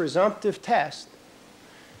this presumptive test?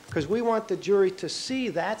 Because we want the jury to see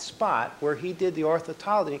that spot where he did the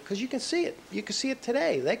orthotology, because you can see it. You can see it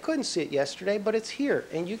today. They couldn't see it yesterday, but it's here,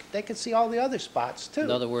 and they can see all the other spots too.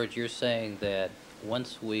 In other words, you're saying that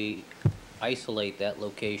once we isolate that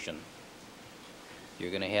location,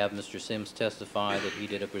 you're going to have Mr. Sims testify that he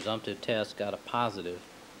did a presumptive test, got a positive,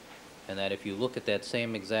 and that if you look at that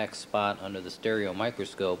same exact spot under the stereo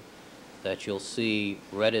microscope, that you'll see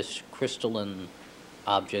reddish crystalline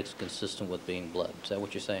objects consistent with being blood. Is that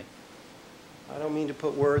what you're saying? I don't mean to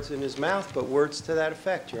put words in his mouth, but words to that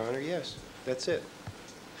effect, Your Honor. Yes, that's it.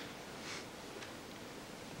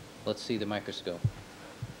 Let's see the microscope.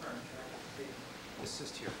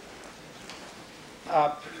 Assist here.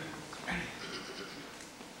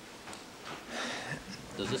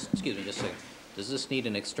 Does this, excuse me just a second, does this need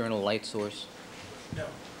an external light source? No.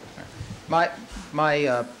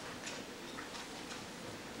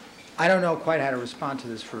 I don't know quite how to respond to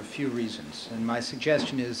this for a few reasons, and my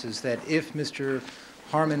suggestion is that if Mr.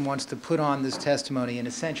 Harmon wants to put on this testimony and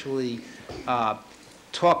essentially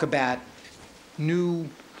talk about new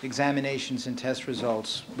examinations and test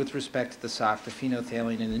results with respect to the sock, the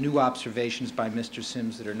phenolphthalein, and the new observations by Mr.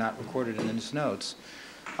 Sims that are not recorded in his notes,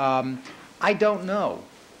 I don't know,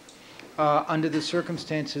 under the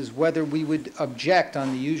circumstances, whether we would object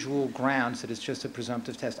on the usual grounds that it's just a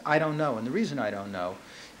presumptive test. I don't know, and the reason I don't know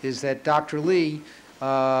is that Dr. Lee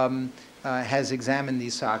has examined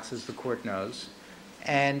these socks, as the court knows,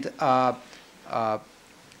 and I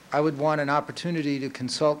would want an opportunity to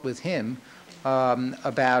consult with him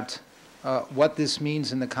about what this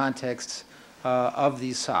means in the context of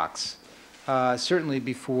these socks, certainly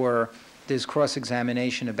before there's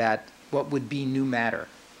cross-examination about what would be new matter.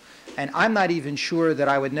 And I'm not even sure that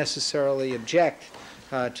I would necessarily object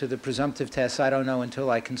to the presumptive test. I don't know until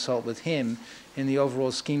I consult with him in the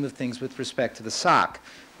overall scheme of things with respect to the sock.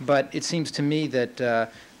 But it seems to me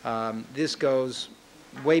that this goes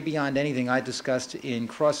way beyond anything I discussed in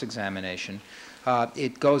cross-examination.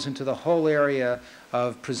 It goes into the whole area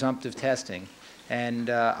of presumptive testing. And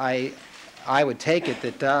I would take it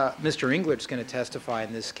that Mr. Englert's going to testify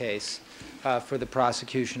in this case for the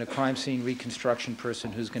prosecution, a crime scene reconstruction person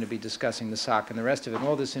who's going to be discussing the sock and the rest of it. And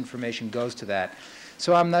all this information goes to that.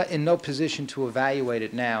 So I'm not in no position to evaluate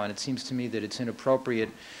it now, and it seems to me that it's inappropriate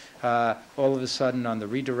all of a sudden on the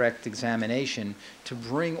redirect examination to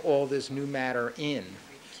bring all this new matter in,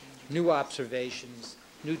 new observations,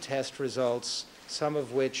 new test results, some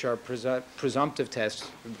of which are presumptive tests,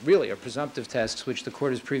 really are presumptive tests, which the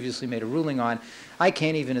court has previously made a ruling on. I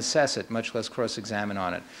can't even assess it, much less cross-examine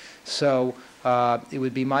on it. So it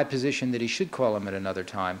would be my position that he should call him at another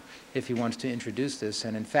time if he wants to introduce this.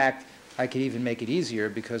 And in fact, I could even make it easier,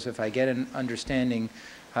 because if I get an understanding,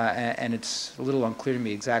 and it's a little unclear to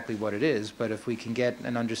me exactly what it is, but if we can get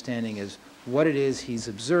an understanding as what it is he's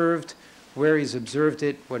observed, where he's observed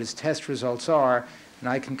it, what his test results are, and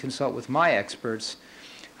I can consult with my experts,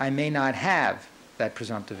 I may not have that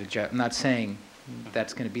presumptive objection. I'm not saying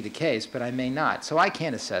that's going to be the case, but I may not. So I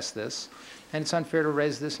can't assess this, and it's unfair to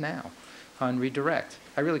raise this now on redirect.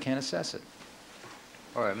 I really can't assess it.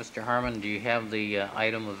 All right, Mr. Harmon, do you have the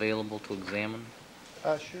item available to examine?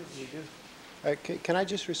 Sure, we do. Can I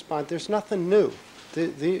just respond? There's nothing new.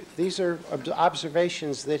 These are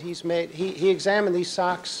observations that he's made. He examined these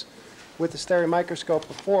socks with the stereo microscope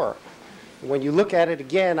before. When you look at it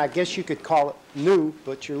again, I guess you could call it new,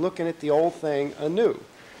 but you're looking at the old thing anew.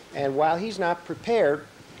 And while he's not prepared,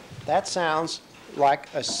 that sounds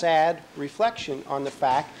like a sad reflection on the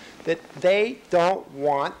fact that they don't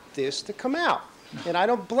want this to come out. And I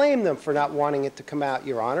don't blame them for not wanting it to come out,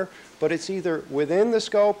 Your Honor, but it's either within the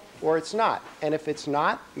scope or it's not. And if it's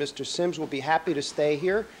not, Mr. Sims will be happy to stay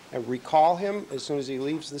here and recall him as soon as he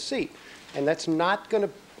leaves the seat. And that's not going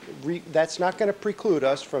to preclude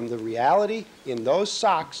us from the reality in those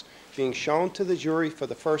socks being shown to the jury for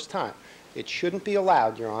the first time. It shouldn't be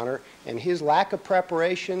allowed, Your Honor, and his lack of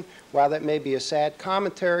preparation, while that may be a sad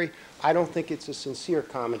commentary, I don't think it's a sincere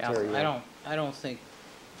commentary. Counsel, I don't think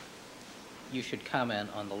you should comment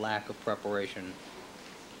on the lack of preparation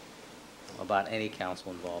about any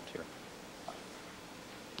counsel involved here.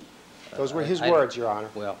 Those were his words, Your Honor.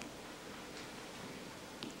 Well,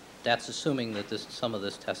 that's assuming that some of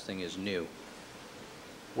this testing is new.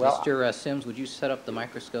 Well, Mr. Sims, would you set up the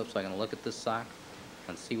microscope so I can look at this sock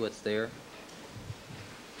and see what's there?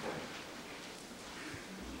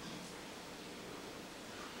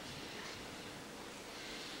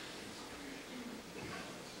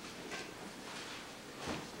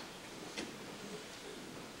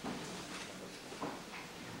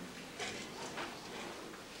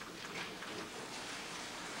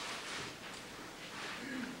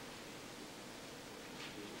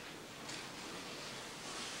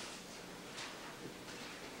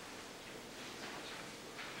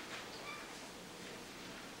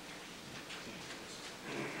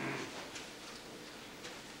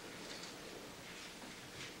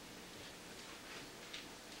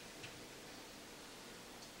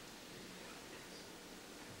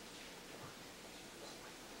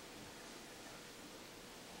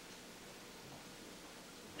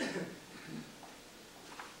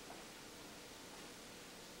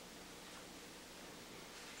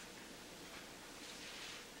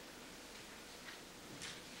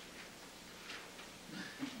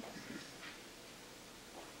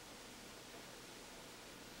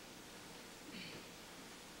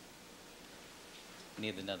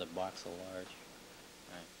 Need another box of large.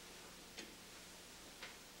 All right.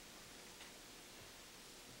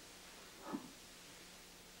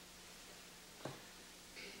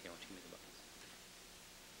 Yeah, why don't you give me the box?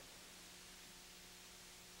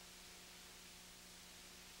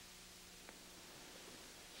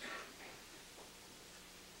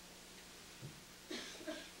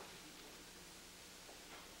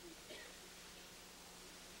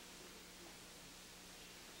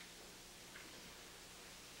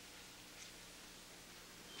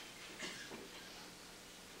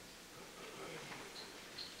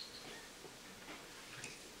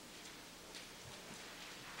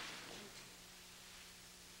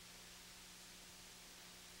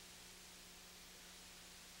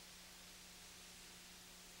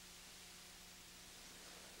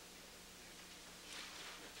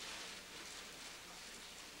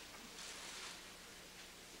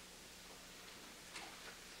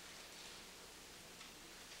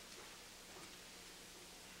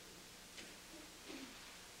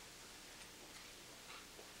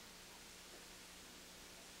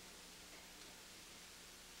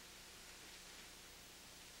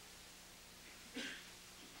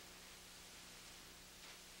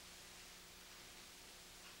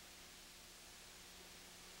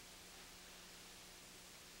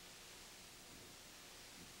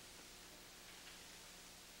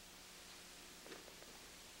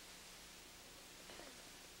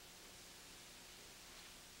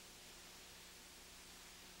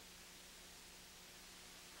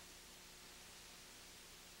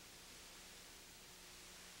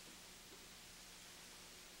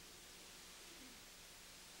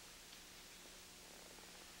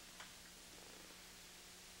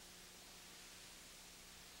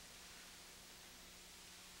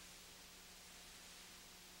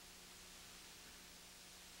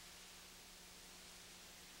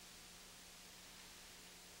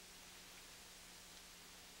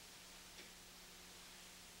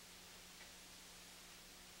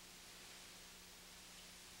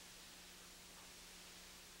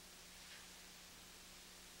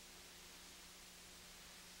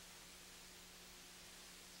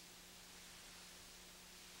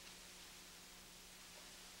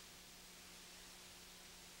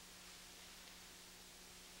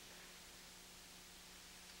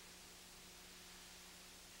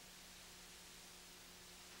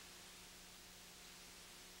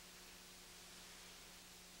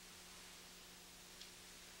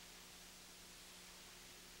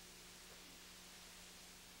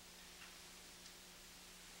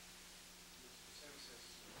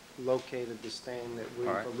 located the stain that we've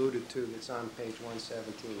All right. alluded to that's on page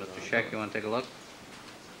 117. Mr. Scheck, you want to take a look?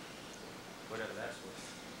 Whatever that's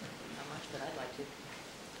worth. How much, but I'd like to.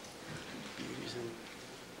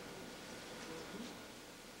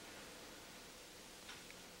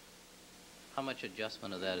 How much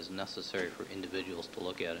adjustment of that is necessary for individuals to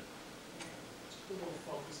look at it?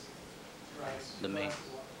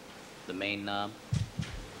 The main knob?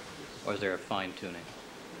 Or is there a fine tuning?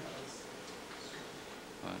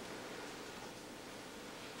 All right.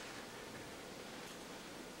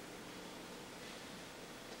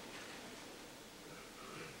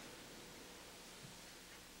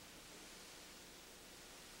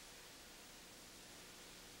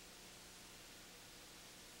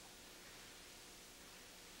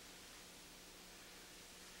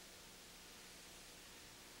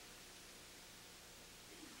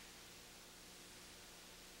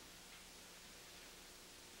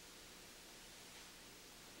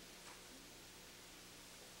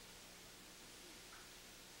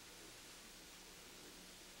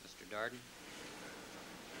 Mr. Darden?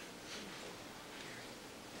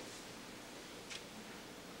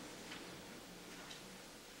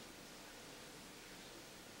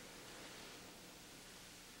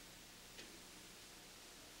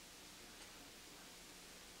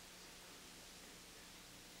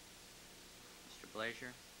 Mr.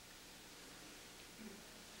 Blazier?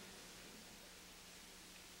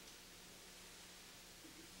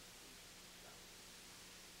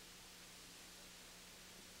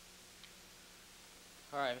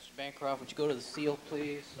 All right, Mr. Bancroft, would you go to the seal,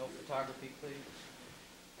 please? No photography, please.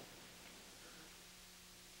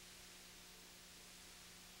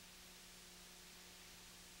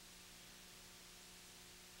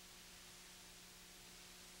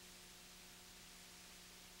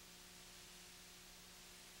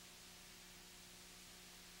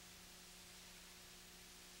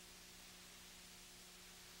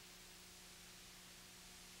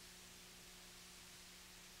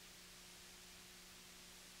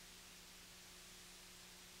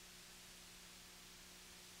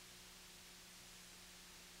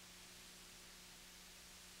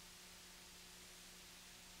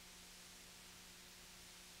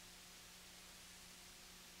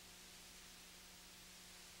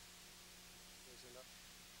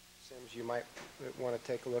 Sims, you might want to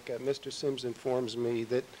take a look at. Mr. Sims informs me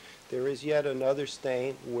that there is yet another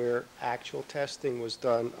stain where actual testing was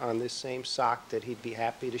done on this same sock that he'd be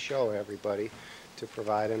happy to show everybody to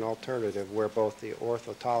provide an alternative where both the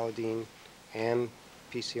orthotolidine and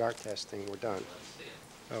PCR testing were done.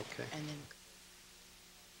 Okay. And then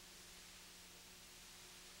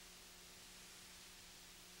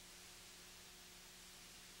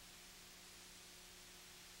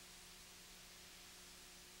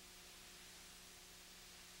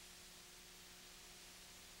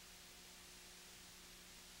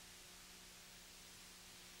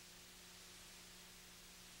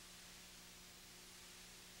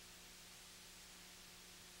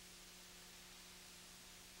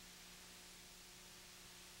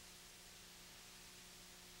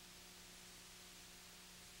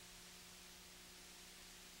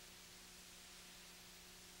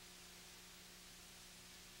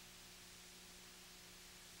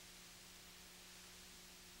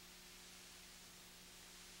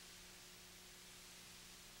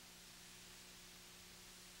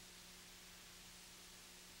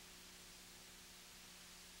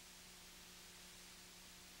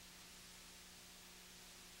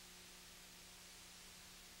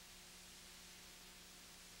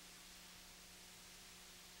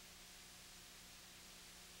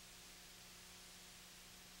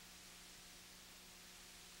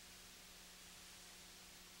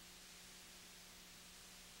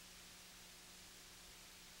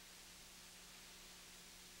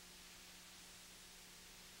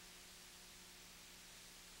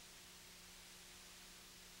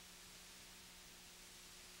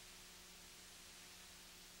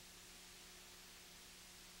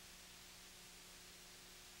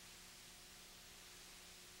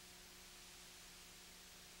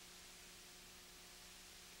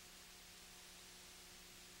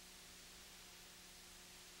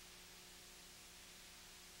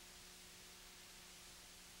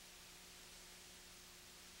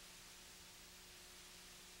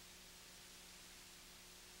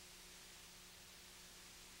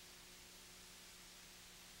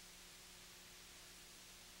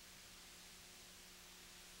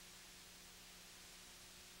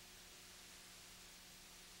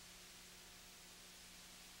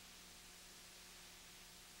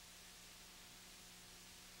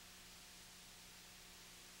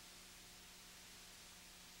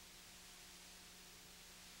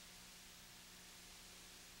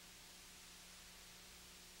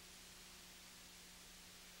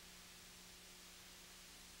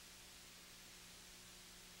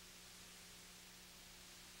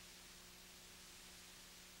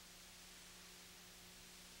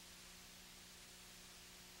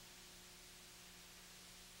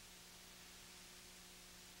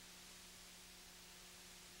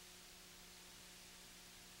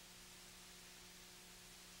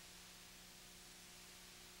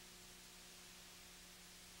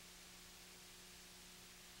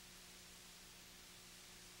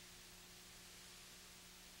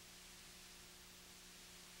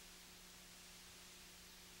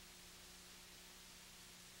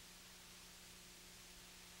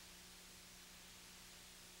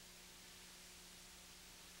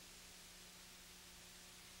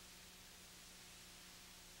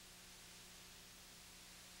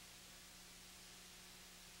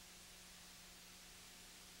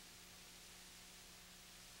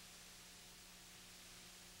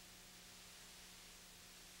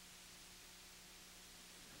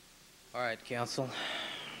All right, counsel.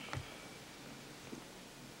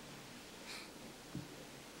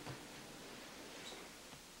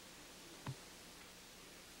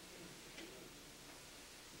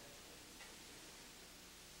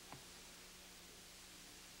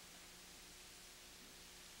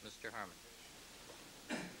 Mr. Harmon.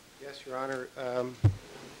 Yes, Your Honor.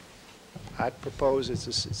 I'd propose it's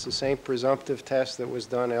the same presumptive test that was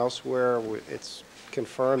done elsewhere. It's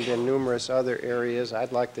confirmed in numerous other areas.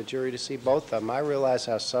 I'd like the jury to see both of them. I realize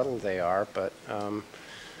how subtle they are, but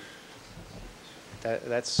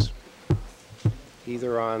that's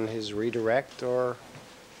either on his redirect or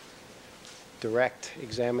direct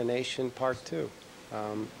examination part two.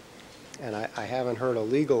 And I haven't heard a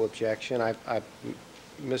legal objection.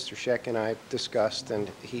 Mr. Scheck and I discussed, and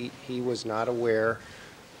he was not aware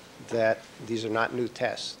that these are not new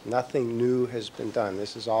tests. Nothing new has been done.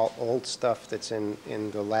 This is all old stuff that's in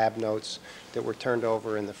the lab notes that were turned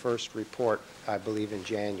over in the first report, I believe, in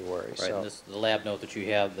January. Right, So, and the lab note that you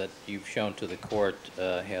have that you've shown to the court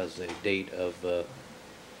has a date of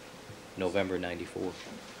November '94.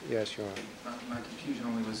 yes, Your Honor. My confusion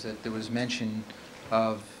only was that there was mention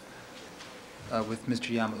of, with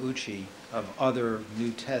Mr. Yamauchi, of other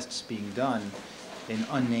new tests being done in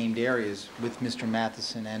unnamed areas with Mr.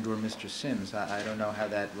 Matheson and or Mr. Sims. I don't know how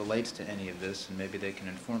that relates to any of this, and maybe they can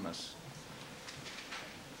inform us.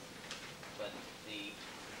 But the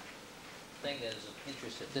thing that is of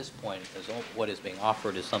interest at this point is what is being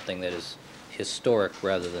offered is something that is historic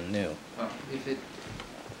rather than new. Well, if it,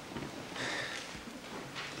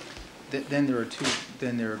 then there are two.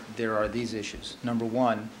 Then there are these issues. Number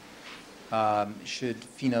one, should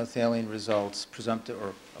phenolphthalein results, presumptive,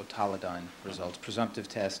 or otolidine results, presumptive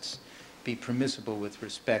tests, be permissible with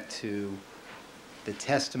respect to the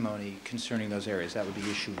testimony concerning those areas? That would be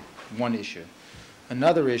one issue.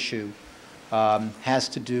 Another issue has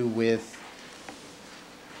to do with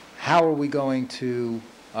how are we going to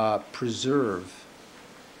preserve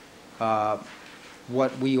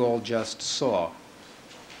what we all just saw,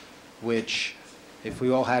 which, if we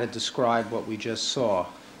all had to describe what we just saw,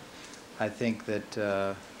 I think that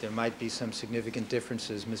there might be some significant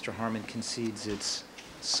differences. Mr. Harmon concedes it's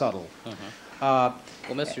subtle. Well,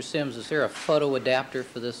 Mr. Sims, is there a photo adapter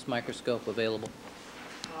for this microscope available?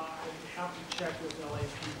 I have to check with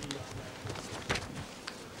LAPD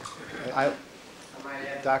on that. I might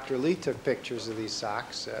add, Dr. Lee took pictures of these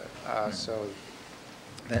socks, so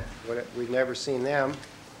we've never seen them.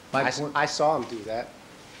 I saw him do that.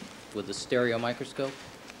 With the stereo microscope?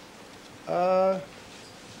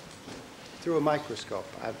 Through a microscope.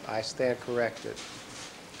 I stand corrected.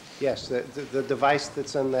 Yes, the device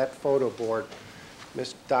that's on that photo board,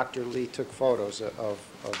 Dr. Lee took photos of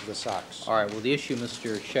the socks. All right, well, the issue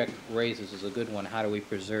Mr. Scheck raises is a good one. How do we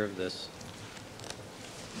preserve this?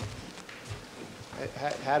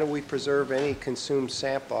 How do we preserve any consumed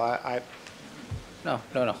sample? No.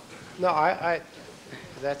 No,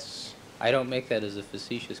 that's... I don't make that as a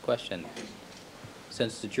facetious question.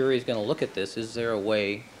 Since the jury is going to look at this, is there a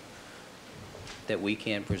way that we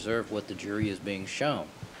can preserve what the jury is being shown,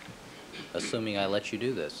 assuming I let you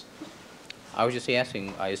do this? I was just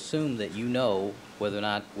asking, I assume that you know whether or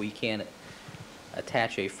not we can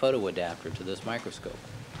attach a photo adapter to this microscope.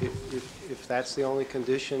 If that's the only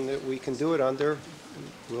condition that we can do it under,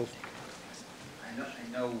 we'll...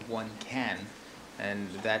 I know one can, and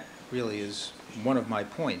that really is one of my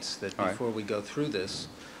points, that All right. before we go through this,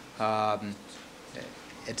 at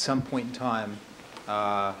some point in time,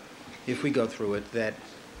 if we go through it, that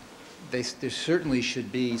there certainly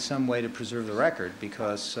should be some way to preserve the record,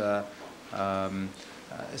 because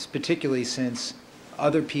particularly since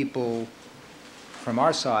other people from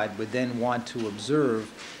our side would then want to observe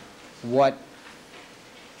what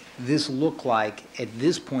this looked like at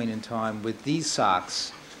this point in time with these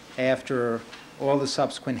socks after all the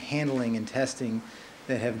subsequent handling and testing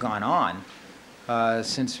that have gone on,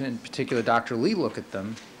 since in particular Dr. Lee looked at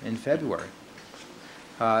them in February.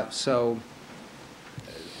 So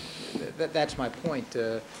that's my point.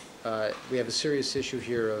 We have a serious issue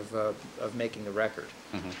here of making the record.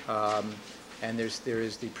 And there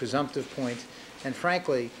is the presumptive point. And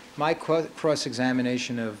frankly, my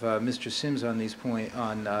cross-examination of Mr. Sims on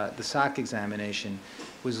the sock examination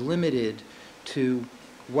was limited to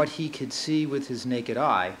what he could see with his naked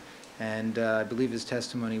eye. And I believe his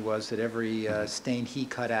testimony was that every stain he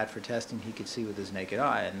cut out for testing he could see with his naked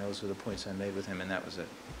eye, and those were the points I made with him, and that was it.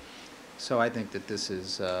 So I think that this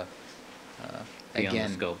is, Beyond again...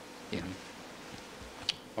 the scope. Yeah.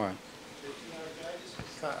 All right.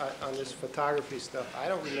 On this photography stuff, I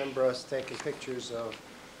don't remember us taking pictures of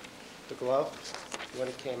the glove when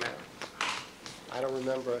it came out. I don't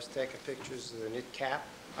remember us taking pictures of the knit cap.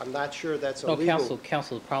 I'm not sure that's No, illegal.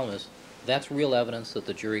 counsel, the problem is, that's real evidence that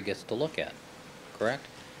the jury gets to look at, correct?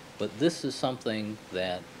 But this is something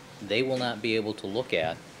that they will not be able to look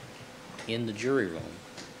at in the jury room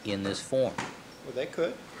in this form. Well, they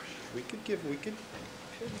could. They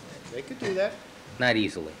could do that. Not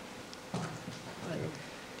easily.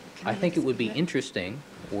 I think it would be interesting,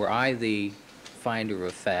 were I the finder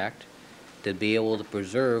of fact, to be able to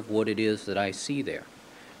preserve what it is that I see there.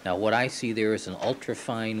 Now, what I see there is an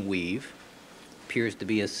ultra-fine weave, appears to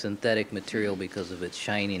be a synthetic material because of its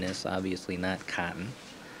shininess, obviously not cotton.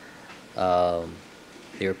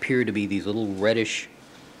 There appear to be these little reddish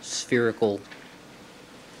spherical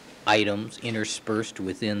items interspersed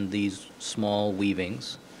within these small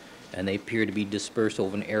weavings, and they appear to be dispersed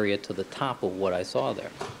over an area to the top of what I saw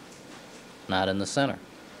there, not in the center.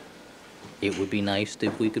 It would be nice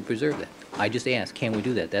if we could preserve that. I just asked, can we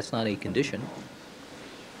do that? That's not a condition.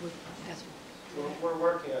 That's- We're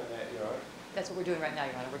working on that, Your Honor. That's what we're doing right now,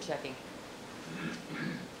 Your Honor, we're checking.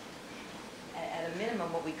 At a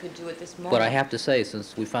minimum, what we could do at this moment. But I have to say,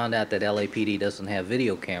 since we found out that LAPD doesn't have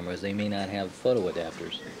video cameras, they may not have photo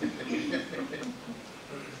adapters. Maybe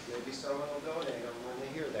someone will donate them when they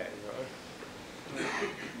hear that, Your Honor.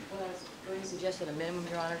 What I was going to suggest at a minimum,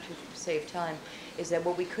 Your Honor, to save time, is that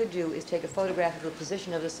what we could do is take a photograph of the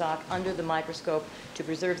position of the sock under the microscope to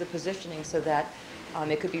preserve the positioning so that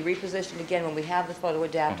it could be repositioned again when we have the photo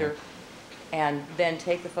adapter, and then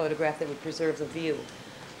take the photograph that would preserve the view,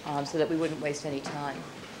 so that we wouldn't waste any time.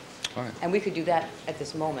 All right. And we could do that at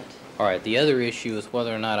this moment. All right, the other issue is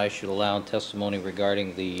whether or not I should allow testimony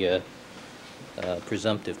regarding the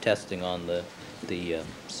presumptive testing on the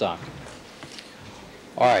sock.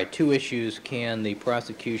 All right, two issues. Can the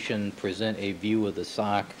prosecution present a view of the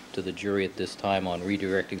sock to the jury at this time on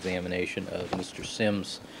redirect examination of Mr.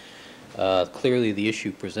 Sims? Clearly, the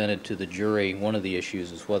issue presented to the jury, one of the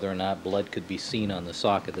issues, is whether or not blood could be seen on the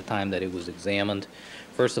sock at the time that it was examined.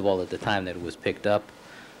 First of all, at the time that it was picked up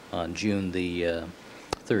on June the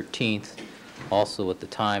 13th, also at the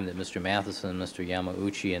time that Mr. Matheson, Mr.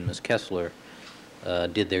 Yamauchi, and Ms. Kessler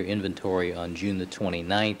did their inventory on June the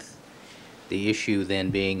 29th. The issue then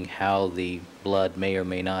being how the blood may or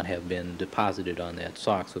may not have been deposited on that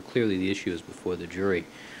sock. So clearly the issue is before the jury.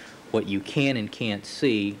 What you can and can't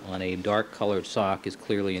see on a dark-colored sock is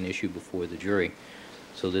clearly an issue before the jury.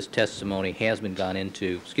 So this testimony has been gone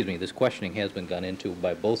into, this questioning has been gone into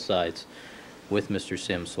by both sides with Mr.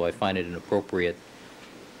 Sims, so I find it an appropriate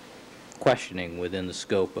questioning within the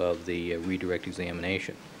scope of the redirect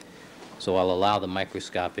examination. So I'll allow the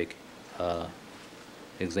microscopic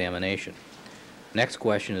examination. Next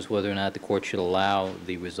question is whether or not the court should allow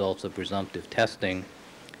the results of presumptive testing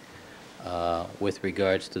with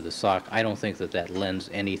regards to the sock. I don't think that that lends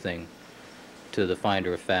anything to the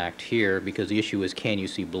finder of fact here, because the issue is, can you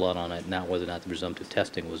see blood on it, not whether or not the presumptive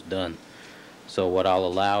testing was done. So what I'll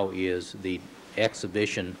allow is the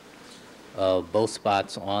exhibition of both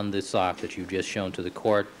spots on the sock that you've just shown to the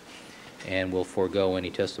court, and we'll forego any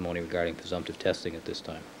testimony regarding presumptive testing at this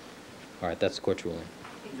time. All right, that's the court's ruling.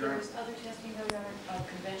 If there was other testing, though, Your Honor,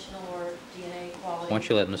 conventional or DNA quality. Why don't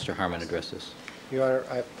you let Mr. Harmon address this? Your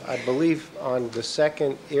Honor, I believe on the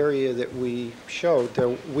second area that we showed,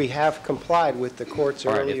 we have complied with the court's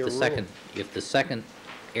All right, earlier ruling. if the second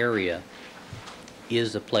area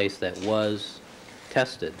is a place that was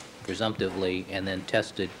tested presumptively and then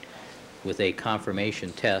tested with a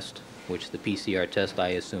confirmation test, which the PCR test I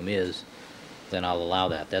assume is, then I'll allow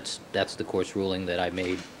that. That's the court's ruling that I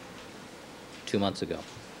made 2 months ago.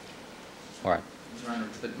 All right. Your Honor,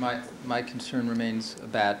 but my concern remains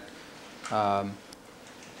about,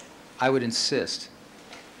 I would insist,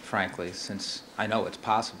 frankly, since I know it's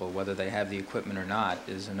possible, whether they have the equipment or not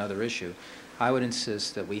is another issue, I would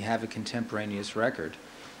insist that we have a contemporaneous record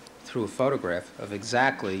through a photograph of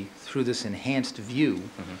exactly, through this enhanced view,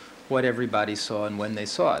 what everybody saw and when they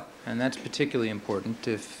saw it. And that's particularly important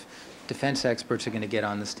if defense experts are going to get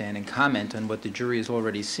on the stand and comment on what the jury has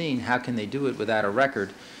already seen. How can they do it without a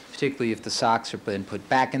record, particularly if the socks are then put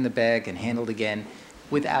back in the bag and handled again?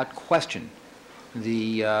 Without question,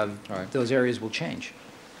 those areas will change.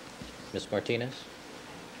 Ms. Martinez?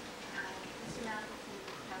 Mr. Matheson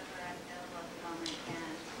and Kessler are available at the moment,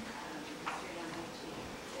 and Mr. Yamauchi,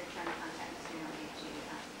 they're trying to contact Mr. Yamauchi.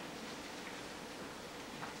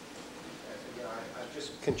 I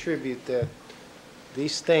just contribute that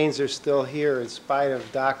these stains are still here in spite of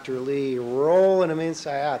Dr. Lee rolling them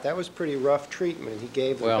inside out. That was pretty rough treatment he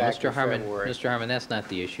gave them back in February. Mr. Harmon, that's not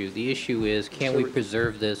the issue. The issue is, can we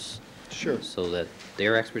preserve this Sure. so that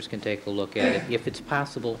their experts can take a look at it? If it's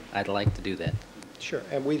possible, I'd like to do that. Sure,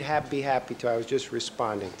 and we'd be happy to. I was just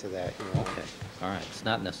responding to that, Your Honor. Okay, all right, it's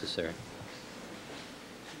not necessary.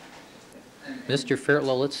 Mr.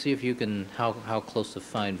 Fairtlow, let's see if you can, how close to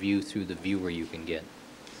fine view through the viewer you can get.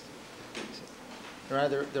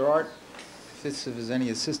 There are, if this is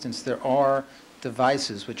any assistance, there are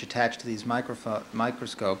devices which attach to these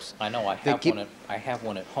microscopes. I know, I have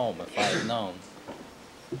one at home. If I had known,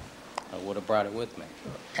 I would have brought it with me.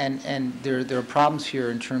 And there are problems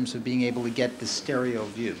here in terms of being able to get the stereo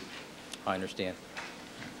view. I understand.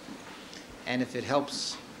 And if it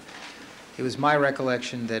helps, it was my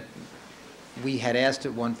recollection that we had asked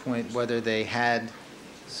at one point whether they had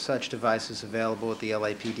such devices available at the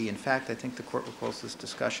LAPD. In fact, I think the court recalls this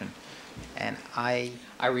discussion. And I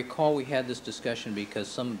recall we had this discussion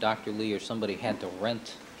because Dr. Lee or somebody had to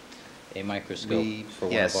rent a microscope for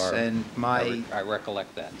one of our... Yes, and I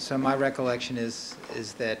recollect that. So my recollection is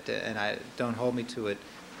that, and don't hold me to it,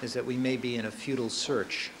 is that we may be in a futile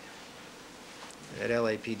search at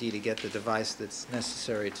LAPD to get the device that's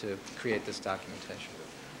necessary to create this documentation.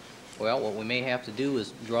 Well, what we may have to do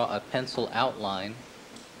is draw a pencil outline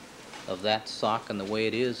of that sock and the way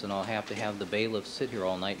it is, and I'll have to have the bailiff sit here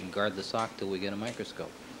all night and guard the sock till we get a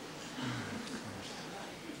microscope.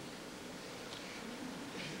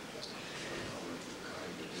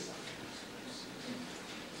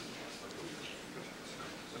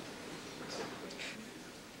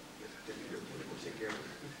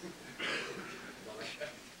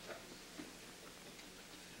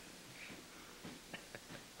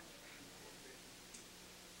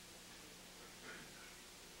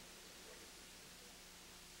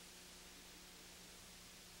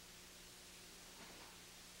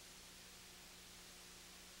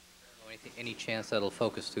 Any chance that'll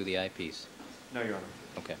focus through the eyepiece? No, Your Honor.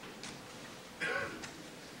 Okay.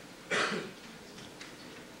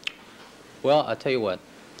 Well, I'll tell you what.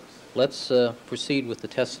 Let's proceed with the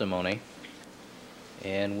testimony,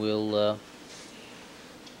 and we'll... Your Honor,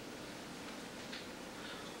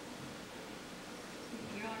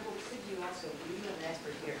 what we should do also, we have an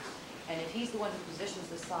expert here, and if he's the one who positions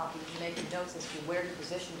the sock, he can make notes as to where he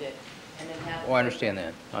positioned it, and then have... Oh, I understand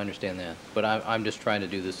that. I understand that. But I'm just trying to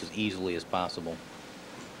do this as easily as possible.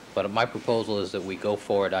 But my proposal is that we go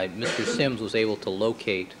forward. Mr. Sims was able to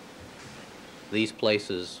locate these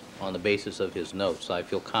places on the basis of his notes. I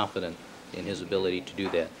feel confident in his ability to do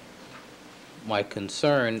that. My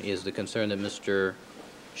concern is the concern that Mr.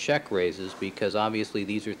 Scheck raises, because obviously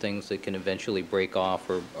these are things that can eventually break off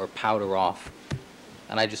or powder off.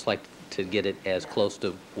 And I just like to get it as close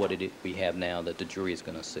to what we have now that the jury is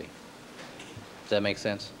going to see. Does that make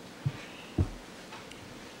sense? So,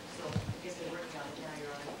 I guess they're working on it now,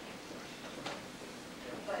 Your Honor.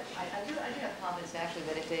 But I do have confidence, actually,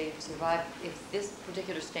 that if they survive, if this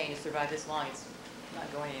particular stain has survived this long, it's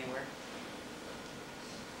not going anywhere.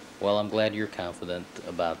 Well, I'm glad you're confident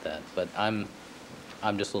about that, but I'm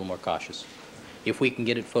just a little more cautious. If we can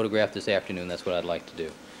get it photographed this afternoon, that's what I'd like to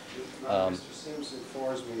do. Mr. Simpson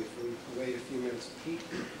informs me if we wait a few minutes, he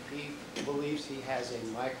believes he has a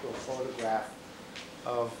micro photograph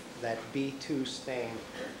of that B2 stain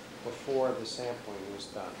before the sampling was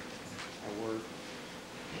done. And we're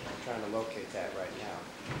trying to locate that right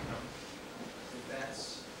now. If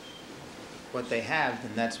that's what they have,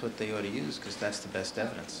 then that's what they ought to use, because that's the best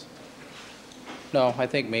evidence. No, I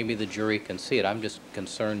think maybe the jury can see it. I'm just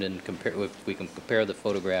concerned if we can compare the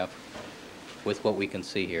photograph with what we can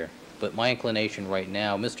see here. But my inclination right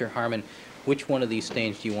now, Mr. Harmon, which one of these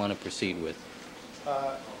stains do you want to proceed with?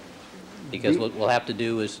 Because what we'll have to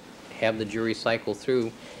do is have the jury cycle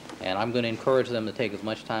through, and I'm going to encourage them to take as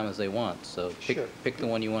much time as they want. So pick the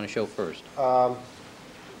one you want to show first.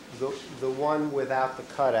 The one without the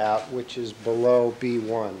cutout, which is below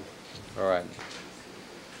B1. All right.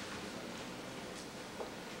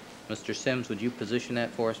 Mr. Sims, would you position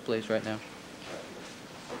that for us, please, right now?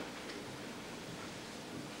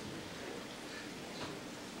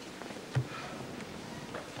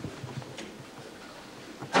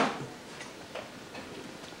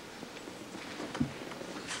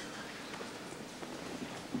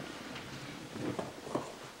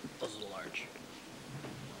 Those are large.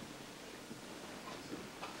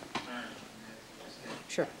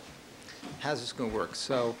 Sure. How's this going to work?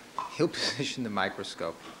 So he'll position the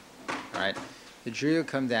microscope, all right? The jury will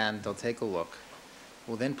come down, they'll take a look.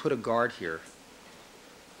 We'll then put a guard here.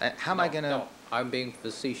 How am I going to... No, I'm being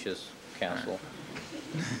facetious, counsel.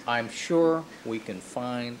 I'm sure we can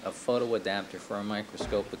find a photo adapter for a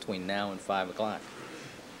microscope between now and 5 o'clock.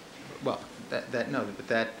 Well, no, but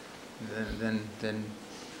then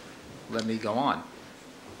let me go on.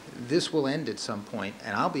 This will end at some point,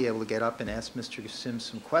 and I'll be able to get up and ask Mr. Sims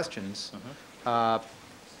some questions We're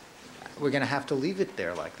going to have to leave it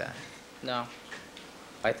there like that. No.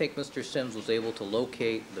 I think Mr. Sims was able to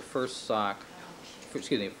locate the first sock,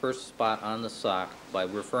 first spot on the sock by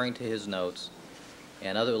referring to his notes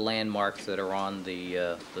and other landmarks that are on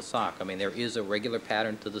the sock. I mean, there is a regular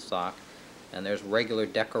pattern to the sock, and there's regular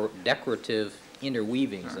decorative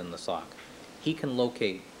interweavings in the sock. He can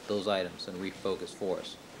locate those items and refocus for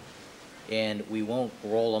us. And we won't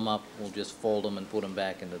roll them up, we'll just fold them and put them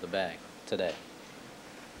back into the bag today.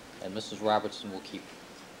 And Mrs. Robertson will keep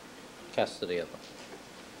custody of them,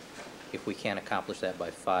 if we can't accomplish that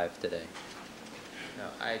by 5 today. No,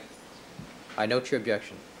 I note your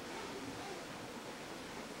objection.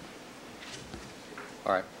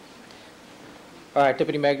 All right. All right,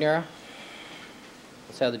 Deputy Magnera,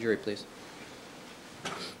 let's have the jury, please.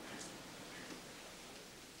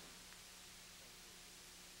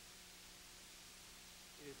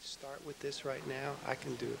 Start with this right now? I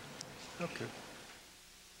can do it. Okay.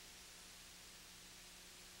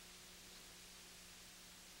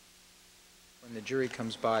 when the jury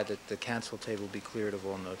comes by, that the counsel table be cleared of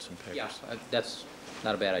all notes and papers. Yeah, that's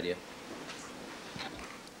not a bad idea.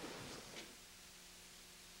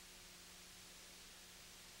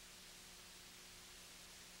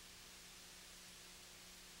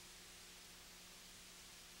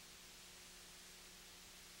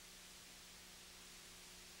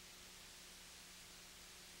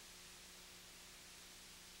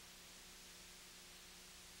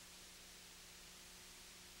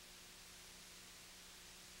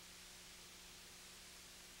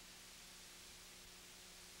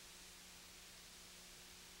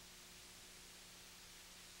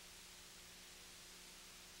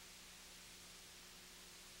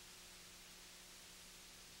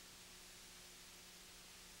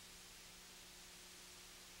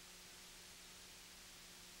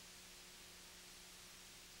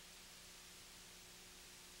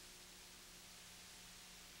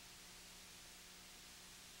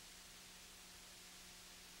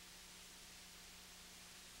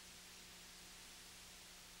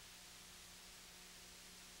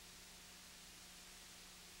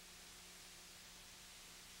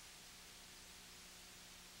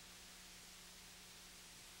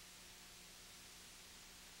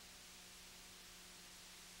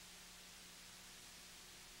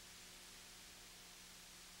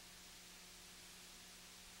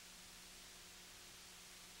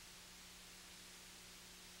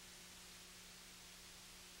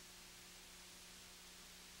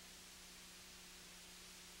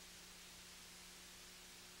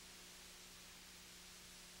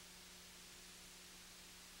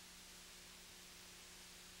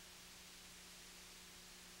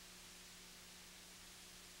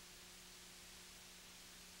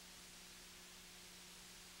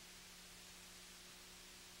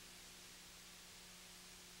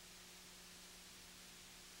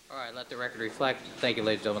 All right, let the record reflect, thank you,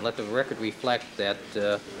 ladies and gentlemen, let the record reflect that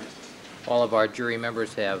all of our jury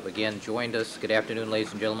members have again joined us. Good afternoon,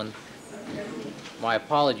 ladies and gentlemen. My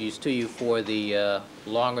apologies to you for the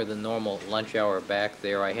longer than normal lunch hour back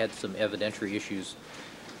there. I had some evidentiary issues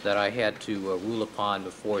that I had to rule upon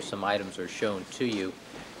before some items are shown to you,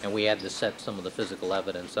 and we had to set some of the physical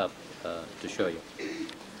evidence up to show you.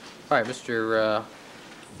 All right, Mr.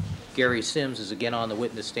 Gary Sims is again on the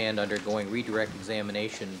witness stand undergoing redirect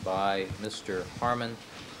examination by Mr. Harmon.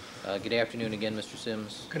 Good afternoon again, Mr.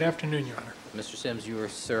 Sims. Good afternoon, Your Honor. Mr. Sims, you were,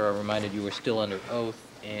 sir, are reminded you were still under oath,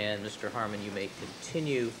 and Mr. Harmon, you may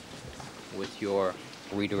continue with your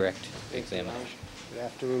redirect examination. Good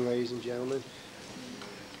afternoon, ladies and gentlemen.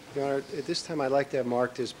 Your Honor, at this time I'd like to have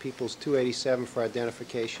marked as People's 287 for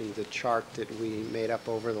identification the chart that we made up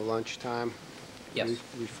over the lunchtime. Yes.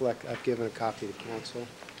 Reflect, I've given a copy to counsel.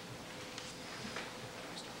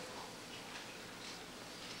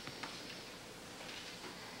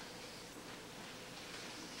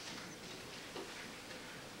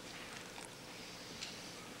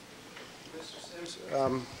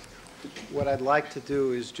 What I'd like to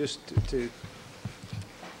do is just to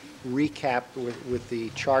recap with the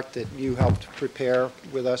chart that you helped prepare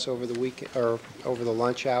with us over the week or over the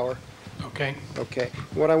lunch hour. Okay. Okay.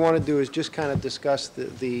 What I want to do is just kind of discuss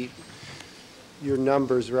your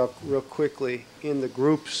numbers real quickly in the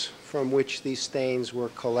groups from which these stains were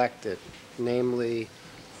collected, namely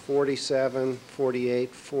 47,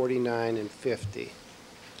 48, 49, and 50.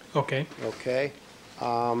 Okay. Okay.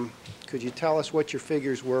 Could you tell us what your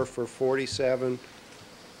figures were for 47?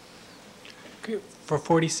 For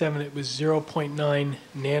 47, it was 0.9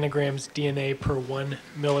 nanograms DNA per 1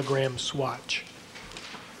 milligram swatch.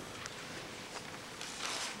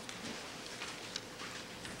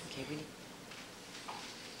 Okay,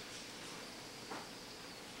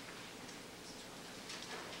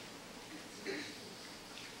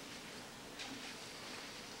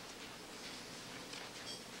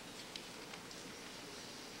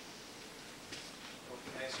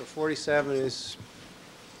 So 47 is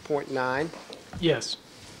 0.9. Yes.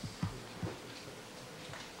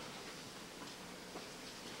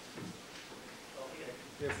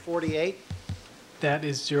 You have 48 That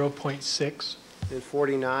is 0.6, and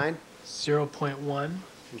 49 0.1,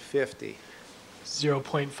 and 50.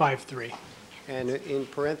 0.53. And in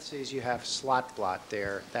parentheses, you have slot blot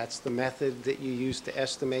there. That's the method that you use to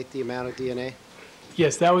estimate the amount of DNA?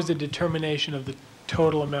 Yes, that was the determination of the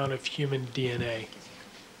total amount of human DNA.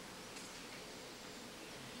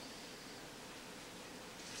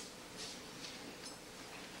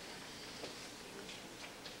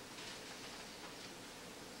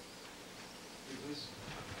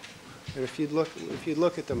 And if you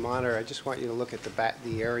look at the monitor, I just want you to look at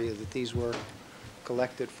the area that these were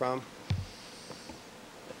collected from.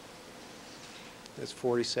 That's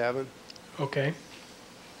 47, Okay,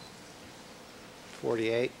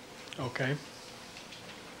 48, okay,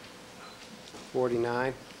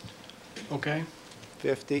 49, okay,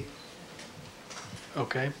 50.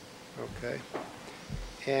 okay. Okay.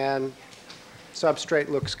 And substrate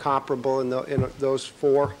looks comparable in those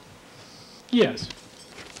four? Yes.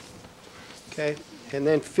 Okay. And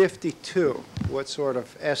then 52, what sort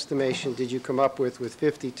of estimation did you come up with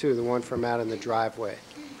 52, the one from out in the driveway?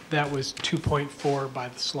 That was 2.4 by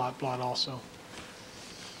the slot blot also.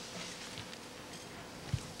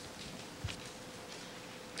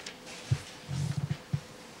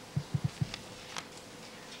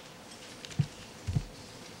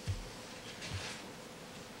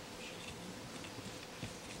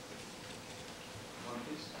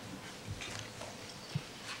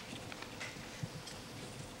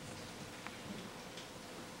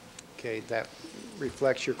 Okay, that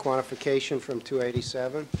reflects your quantification from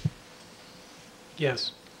 287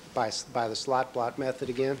 Yes, by the slot blot method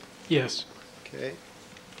again? yes. Okay.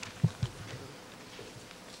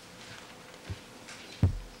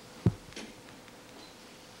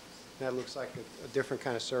 That looks like a different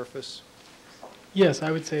kind of surface. Yes,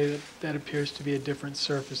 I would say that that appears to be a different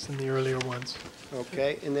surface than the earlier ones.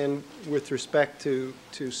 Okay, and then with respect to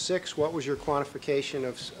 6, what was your quantification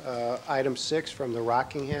of item 6 from the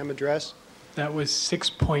Rockingham address? That was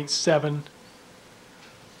 6.7.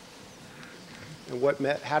 And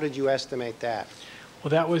how did you estimate that? Well,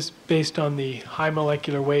 that was based on the high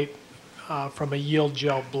molecular weight from a yield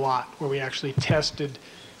gel blot, where we actually tested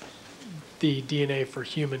the DNA for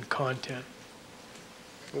human content.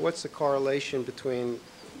 What's the correlation between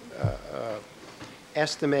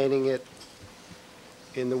estimating it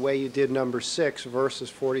in the way you did number 6 versus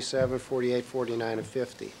 47, 48, 49, and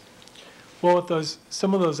 50? Well, with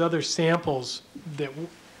some of those other samples that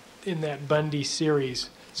in that Bundy series,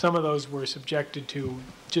 some of those were subjected to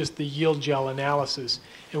just the yield gel analysis,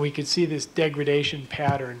 and we could see this degradation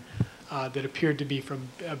pattern that appeared to be from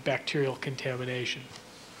bacterial contamination.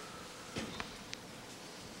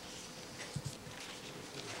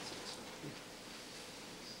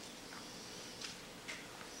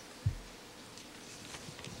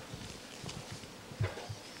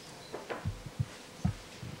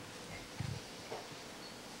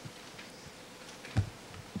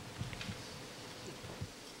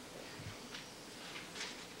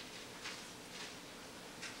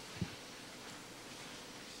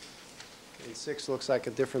 And 6 looks like a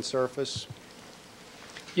different surface.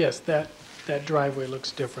 Yes, that driveway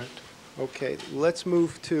looks different. Okay, let's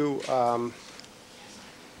move to,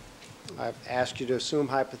 I've asked you to assume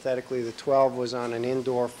hypothetically the 12 was on an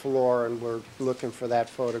indoor floor, and we're looking for that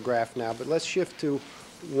photograph now. But let's shift to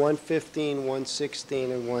 115,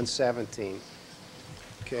 116, and 117.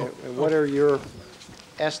 Okay, and what are your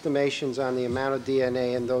estimations on the amount of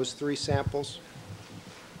DNA in those 3 samples?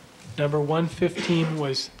 Number 115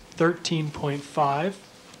 was 13.5.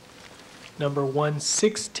 Number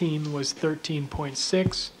 116 was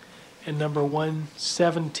 13.6. And number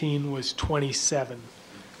 117 was 27.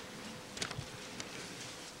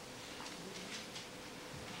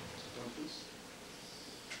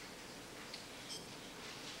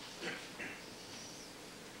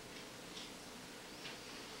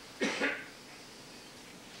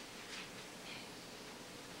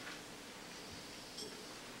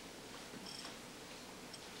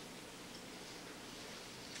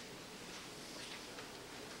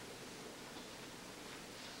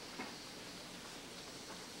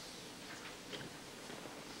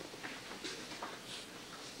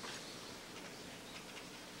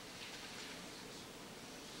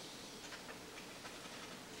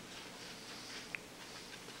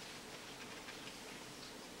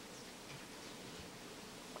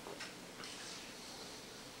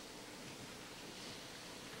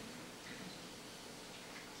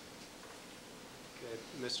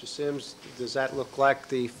 Mr. Sims, does that look like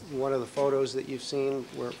one of the photos that you've seen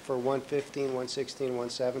for 115, 116,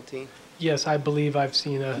 117? Yes, I believe I've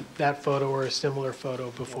seen that photo or a similar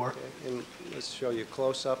photo before. Okay, and let's show you a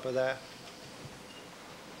close-up of that.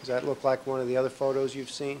 Does that look like one of the other photos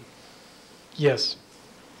you've seen? Yes.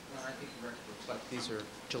 No, I think the record reflects these are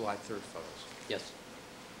July 3rd photos. Yes.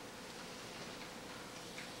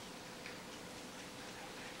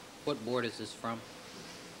 What board is this from?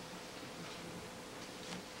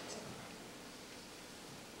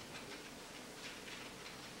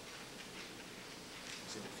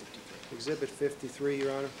 Exhibit 53,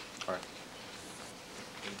 Your Honor. All right.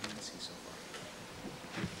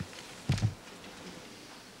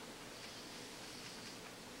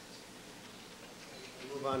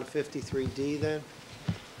 Move on to 53D then.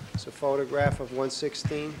 It's a photograph of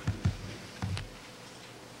 116.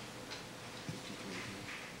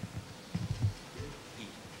 E.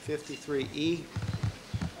 53E.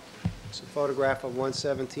 It's a photograph of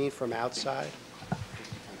 117 from outside.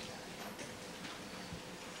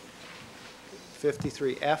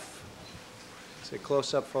 53F. It's a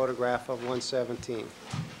close-up photograph of 117.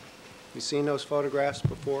 You seen those photographs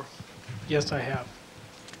before? Yes, I have.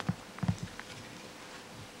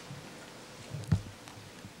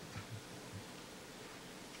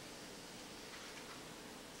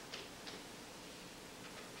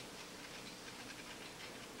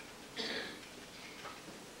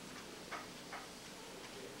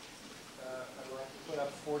 I'd like to put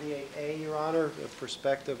up 48A, Your Honor, the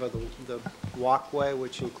perspective of the walkway,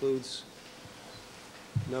 which includes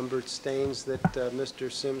numbered stains that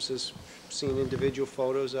Mr. Sims has seen individual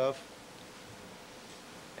photos of.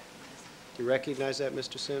 Do you recognize that,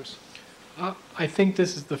 Mr. Sims? I think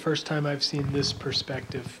this is the first time I've seen this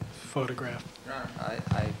perspective photograph. Your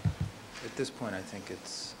Honor, at this point, I think the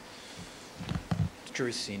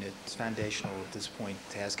jury's seen it. It's foundational at this point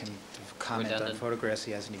to ask him to comment on Redundant. photographs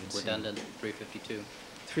he hasn't even seen. Redundant, 352.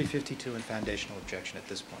 352 and foundational objection at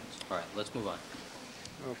this point. All right, let's move on.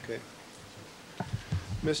 Okay.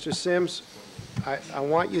 Mr. Sims, I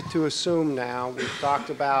want you to assume now, we've talked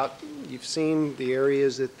about, you've seen the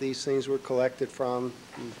areas that these things were collected from,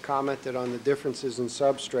 you've commented on the differences in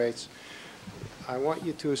substrates. I want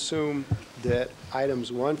you to assume that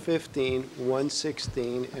items 115,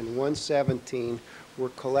 116, and 117 were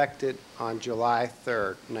collected on July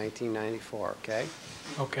 3rd, 1994, okay?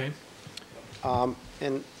 Okay.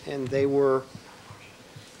 And they were,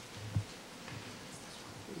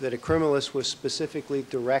 that a criminalist was specifically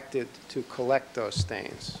directed to collect those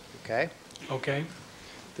stains, okay? Okay.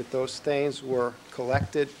 That those stains were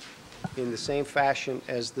collected in the same fashion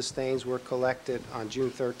as the stains were collected on June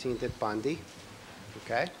 13th at Bundy,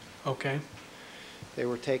 okay? Okay. They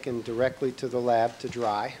were taken directly to the lab to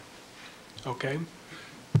dry, Okay.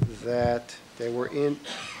 that they were in,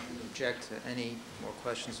 Object to any more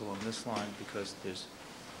questions along this line because there's,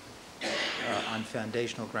 on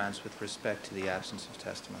foundational grounds with respect to the absence of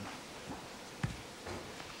testimony.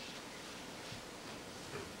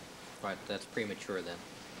 All right, that's premature then.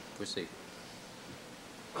 Proceed.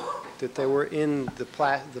 that they were in the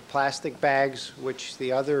plastic bags, which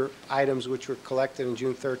the other items which were collected on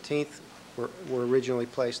June 13th were originally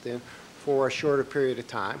placed in, for a shorter period of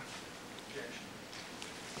time.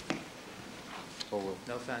 Overruled.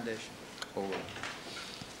 No foundation. Overruled.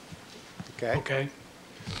 Okay? Okay.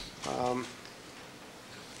 Now,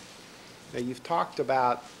 you've talked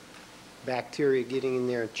about bacteria getting in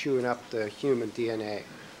there and chewing up the human DNA.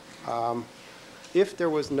 If there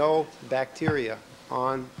was no bacteria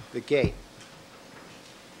on the gate,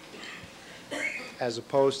 as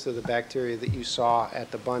opposed to the bacteria that you saw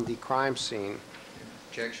at the Bundy crime scene,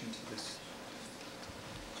 Objection to this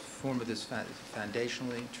form of this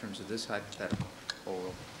foundationally in terms of this hypothetical.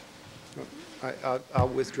 Oral. I'll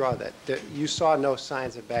withdraw that. You saw no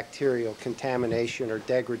signs of bacterial contamination or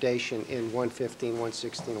degradation in 115,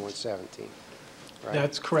 116, 117, right?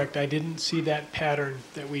 That's correct. I didn't see that pattern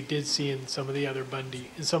that we did see in some of the other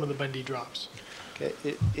Bundy, in some of the Bundy drops. Okay.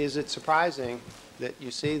 Is it surprising that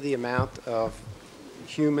you see the amount of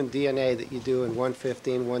human DNA that you do in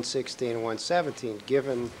 115, 116, and 117,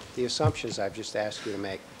 given the assumptions I've just asked you to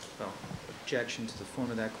make? Well, objection to the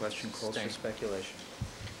form of that question calls for Sustained. speculation.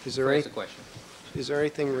 Is there Raise any, the question. is there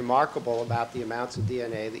anything remarkable about the amounts of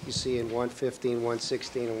DNA that you see in 115,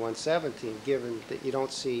 116, and 117, given that you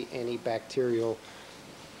don't see any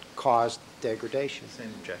bacterial-caused degradation? Same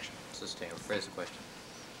objection. Sustained. Raise the question.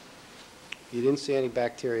 You didn't see any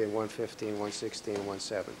bacteria in 115, 116, and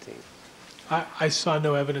 117. I saw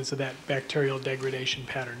no evidence of that bacterial degradation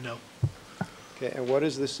pattern, no. Okay, and what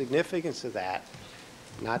is the significance of that,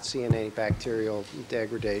 not seeing any bacterial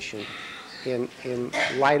degradation, in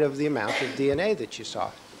light of the amount of DNA that you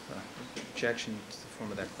saw? Objection to the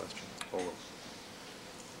form of that question. Over.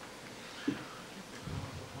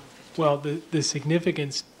 Well, the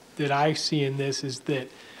significance that I see in this is that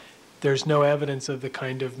there's no evidence of the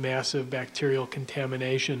kind of massive bacterial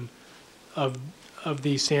contamination of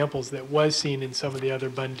these samples that was seen in some of the other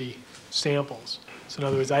Bundy samples. So in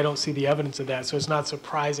other words, I don't see the evidence of that. So it's not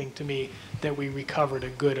surprising to me that we recovered a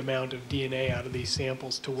good amount of DNA out of these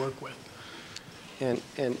samples to work with. And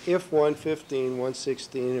if 115,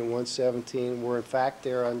 116, and 117 were in fact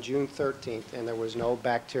there on June 13th and there was no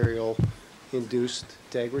bacterial-induced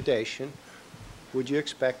degradation, would you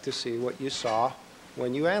expect to see what you saw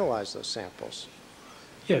when you analyzed those samples?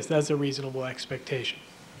 Yes, that's a reasonable expectation.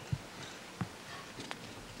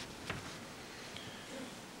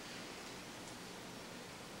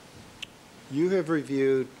 You have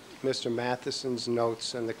reviewed Mr. Matheson's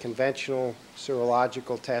notes and the conventional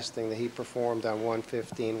serological testing that he performed on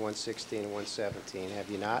 115, 116, and 117,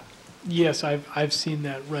 have you not? Yes, I've seen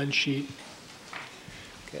that run sheet.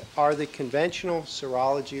 Okay. Are the conventional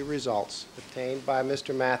serology results obtained by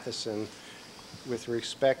Mr. Matheson with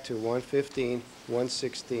respect to 115,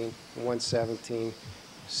 116, and 117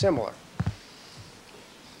 similar?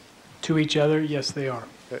 To each other, yes, they are.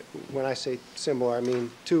 When I say similar, I mean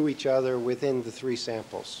to each other within the three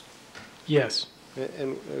samples. Yes.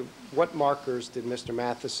 And what markers did Mr.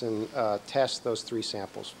 Matheson test those three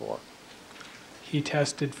samples for? He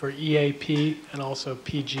tested for EAP and also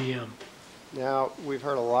PGM. Now, we've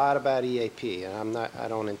heard a lot about EAP, and I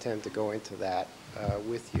don't intend to go into that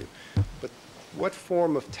with you. But what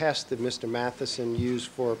form of test did Mr. Matheson use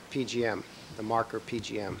for PGM, the marker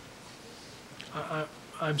PGM?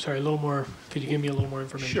 I'm sorry, a little more, could you give me a little more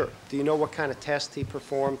information? Sure. Do you know what kind of test he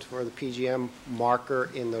performed for the PGM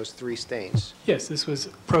marker in those three stains? Yes, this was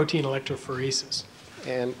protein electrophoresis.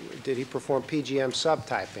 And did he perform PGM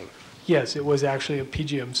subtyping? Yes, it was actually a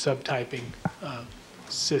PGM subtyping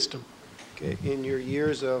system. Okay. In your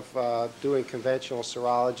years of doing conventional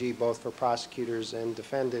serology, both for prosecutors and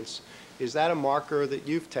defendants, is that a marker that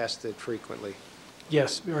you've tested frequently?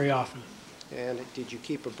 Yes, very often. And did you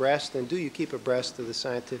keep abreast, and do you keep abreast of the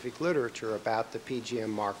scientific literature about the PGM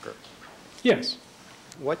marker? Yes.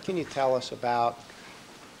 What can you tell us about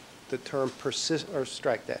the term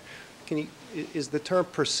strike that. Is the term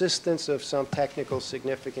persistence of some technical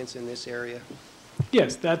significance in this area?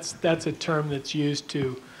 Yes, that's a term that's used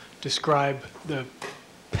to describe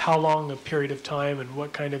how long a period of time and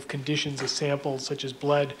what kind of conditions a sample, such as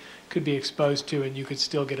blood, could be exposed to, and you could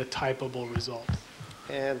still get a typable result.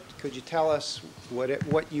 And could you tell us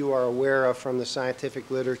what you are aware of from the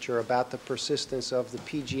scientific literature about the persistence of the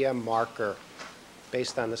PGM marker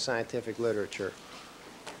based on the scientific literature?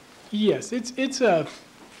 Yes, it's a,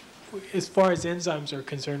 as far as enzymes are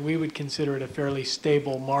concerned, we would consider it a fairly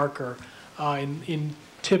stable marker. In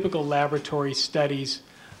typical laboratory studies,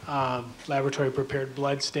 laboratory prepared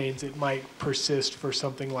blood stains, it might persist for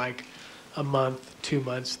something like a month, 2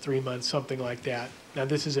 months, 3 months, something like that. Now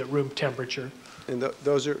this is at room temperature. And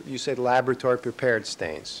those are, you said, laboratory prepared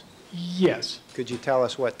stains? Yes. Could you tell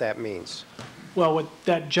us what that means? Well, what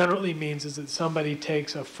that generally means is that somebody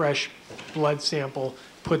takes a fresh blood sample,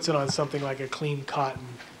 puts it on something like a clean cotton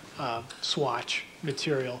swatch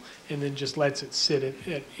material, and then just lets it sit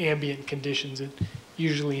at ambient conditions,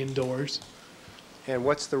 usually indoors. And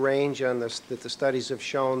what's the range on this, that the studies have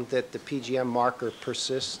shown that the PGM marker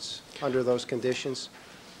persists under those conditions?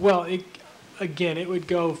 Well, again, it would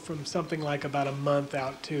go from something like about a month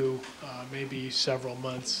out to maybe several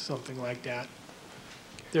months, something like that.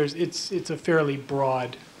 It's a fairly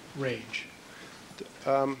broad range.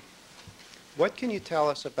 What can you tell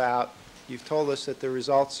us about, you've told us that the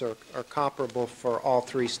results are comparable for all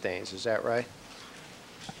three stains, is that right?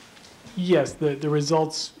 Yes, the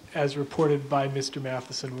results as reported by Mr.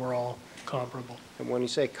 Matheson were all comparable. And when you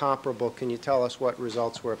say comparable, can you tell us what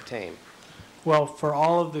results were obtained? Well, for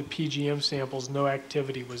all of the PGM samples, no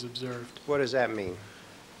activity was observed. What does that mean?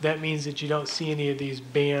 That means that you don't see any of these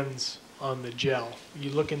bands on the gel.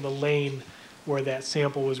 You look in the lane where that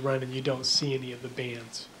sample was run and you don't see any of the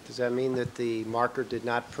bands. Does that mean that the marker did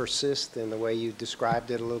not persist in the way you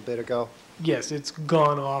described it a little bit ago? Yes, it's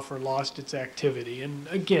gone off or lost its activity. And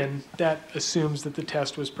again, that assumes that the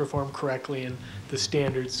test was performed correctly and the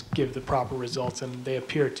standards give the proper results, and they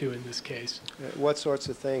appear to in this case. What sorts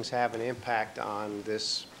of things have an impact on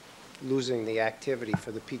this losing the activity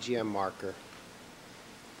for the PGM marker?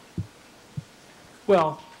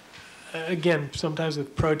 Well, again, sometimes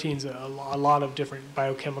with proteins, a lot of different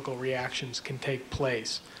biochemical reactions can take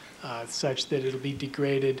place, such that it'll be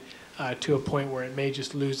degraded. to a point where it may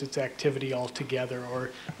just lose its activity altogether.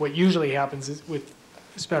 Or what usually happens is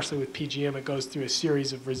especially with PGM, it goes through a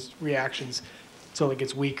series of reactions until it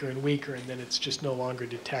gets weaker and weaker, and then it's just no longer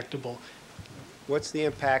detectable. What's the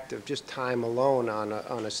impact of just time alone on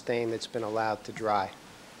a stain that's been allowed to dry?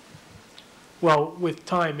 Well, with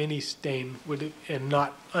time, any stain would, and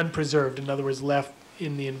not unpreserved, in other words, left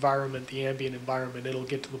in the environment, the ambient environment, it'll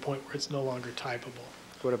get to the point where it's no longer typable.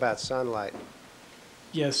 What about sunlight?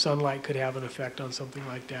 Yes, sunlight could have an effect on something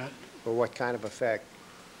like that. Or what kind of effect?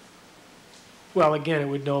 Well, again, it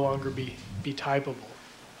would no longer be typable.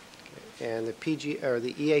 And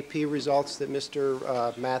the EAP results that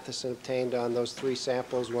Mr. Matheson obtained on those 3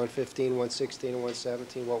 samples, 115, 116, and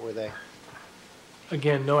 117, what were they?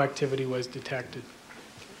 Again, no activity was detected.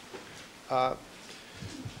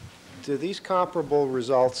 Do these comparable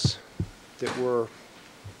results that were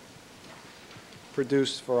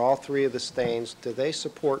produced for all 3 of the stains, do they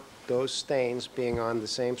support those stains being on the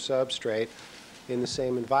same substrate in the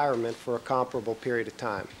same environment for a comparable period of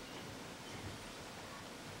time?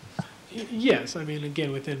 Yes, I mean,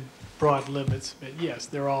 again, within broad limits, but yes,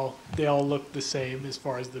 they all look the same as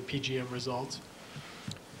far as the PGM results.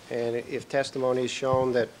 And if testimony is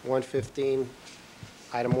shown that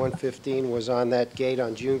item 115 was on that gate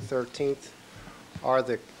on June 13th, are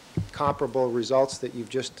the comparable results that you've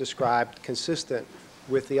just described consistent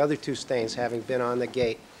with the other 2 stains having been on the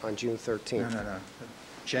gate on June 13th? No.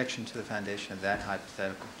 Objection to the foundation of that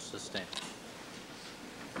hypothetical. Sustained.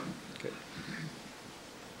 Okay.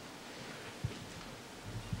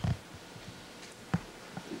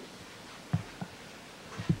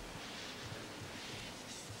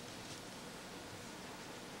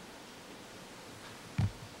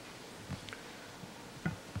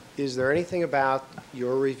 Is there anything about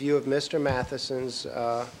your review of Mr. Matheson's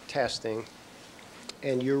testing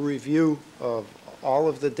and your review of all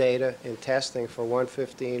of the data in testing for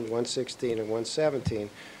 115, 116, and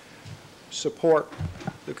 117 support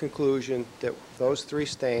the conclusion that those 3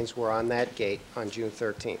 stains were on that gate on June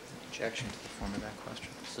 13th? Objection to the form of that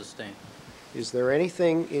question. Sustained. Is there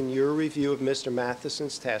anything in your review of Mr.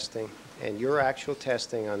 Matheson's testing and your actual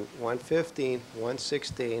testing on 115,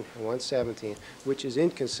 116, and 117 which is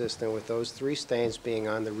inconsistent with those 3 stains being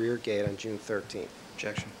on the rear gate on June 13th?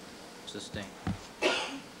 Objection. Sustained.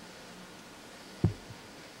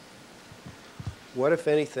 What, if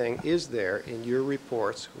anything, is there in your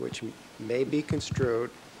reports which may be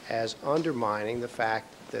construed as undermining the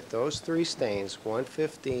fact that those 3 stains,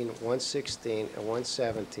 115, 116, and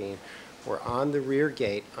 117, were on the rear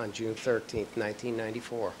gate on June 13th,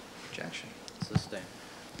 1994? Objection. Sustained.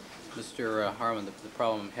 Mr. Harmon, the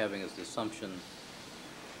problem I'm having is the assumption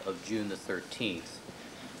of June the 13th.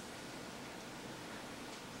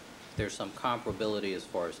 There's some comparability as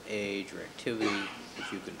far as age or activity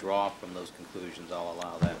that you can draw from those conclusions. I'll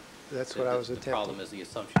allow that. That's what I was attempting. The problem is the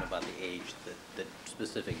assumption about the age, that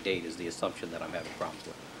specific date is the assumption that I'm having problems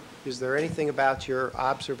with. Is there anything about your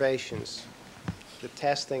observations, the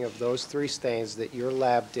testing of those 3 stains that your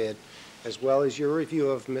lab did, as well as your review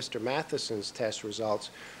of Mr. Matheson's test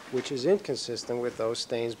results, which is inconsistent with those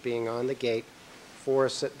stains being on the gate for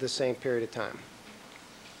the same period of time?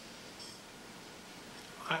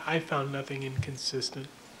 I found nothing inconsistent.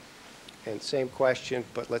 And same question,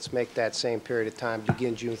 but let's make that same period of time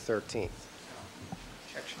begin June 13th.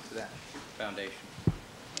 Objection to that. Foundation.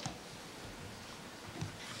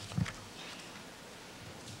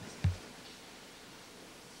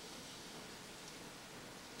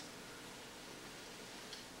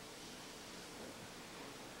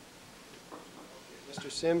 Mr.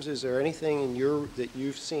 Sims, is there anything that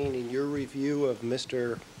you've seen in your review of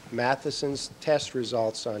Mr. Matheson's test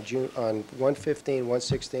results on 115,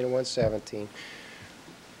 116, and 117,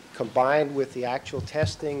 combined with the actual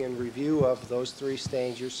testing and review of those 3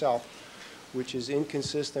 stains yourself, which is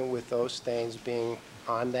inconsistent with those stains being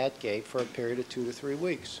on that gate for a period of 2 to 3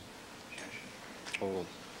 weeks? Overruled.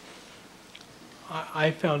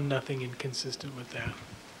 I found nothing inconsistent with that.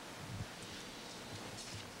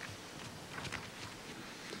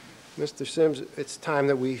 Mr. Sims, it's time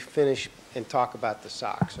that we finish and talk about the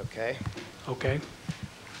socks, okay? Okay.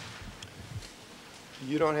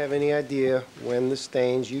 You don't have any idea when the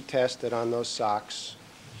stains you tested on those socks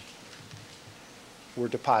were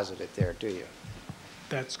deposited there, do you?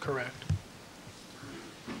 That's correct.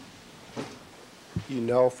 You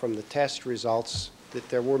know from the test results that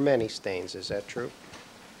there were many stains, is that true?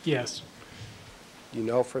 Yes. You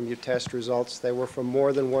know from your test results they were from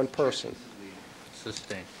more than one person.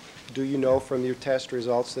 Sustained. Do you know from your test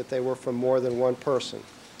results that they were from more than one person?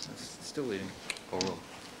 Still leading. Overruled.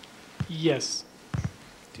 Yes.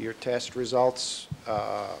 Do your test results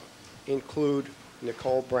include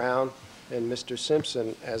Nicole Brown and Mr.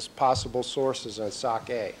 Simpson as possible sources on sock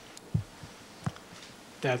A?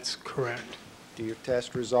 That's correct. Do your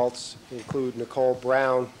test results include Nicole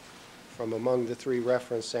Brown from among the 3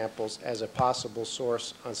 reference samples as a possible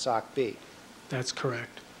source on sock B? That's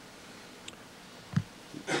correct.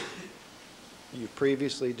 You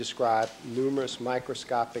previously described numerous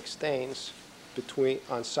microscopic stains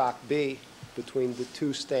on sock B between the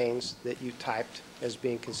 2 stains that you typed as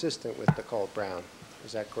being consistent with Nicole Brown.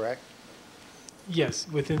 Is that correct? Yes,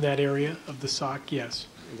 within that area of the sock, yes.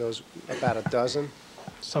 Those about a dozen?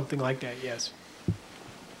 Something like that, yes.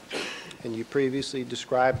 And you previously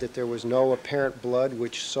described that there was no apparent blood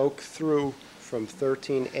which soaked through from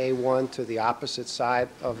 13A1 to the opposite side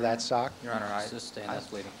of that sock? Your Honor, I Sustain, that's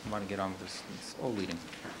bleeding. want to get on with this. It's all leading.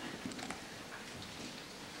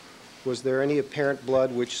 Was there any apparent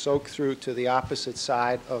blood which soaked through to the opposite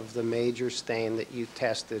side of the major stain that you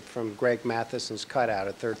tested from Greg Matheson's cutout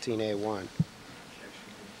at 13A1?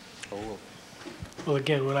 Oh, Well,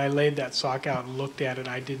 again, when I laid that sock out and looked at it,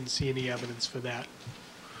 I didn't see any evidence for that.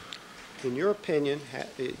 In your opinion,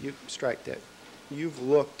 you strike that. You've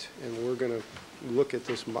looked, and we're going to look at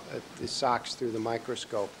the socks through the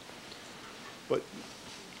microscope, but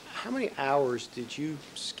how many hours did you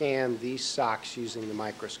scan these socks using the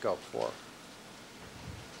microscope for?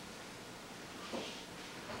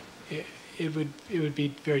 It would be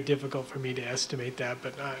very difficult for me to estimate that,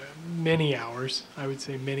 but many hours, I would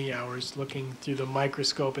say many hours, looking through the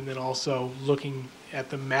microscope and then also looking at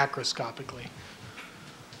them macroscopically.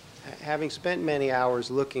 Having spent many hours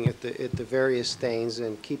looking at the various stains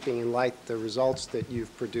and keeping in light the results that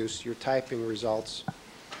you've produced, your typing results,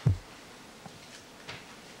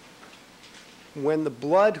 when the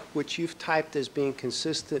blood which you've typed as being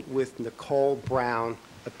consistent with Nicole Brown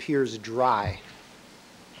appears dry,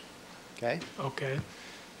 okay? Okay.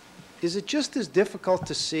 Is it just as difficult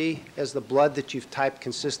to see as the blood that you've typed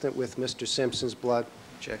consistent with Mr. Simpson's blood?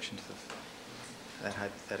 Objection to that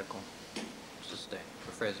hypothetical. Sustain.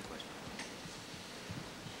 Rephrase the question.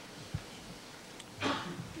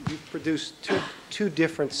 You've produced two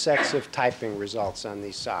different sets of typing results on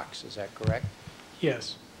these socks, is that correct?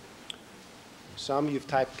 Yes. Some you've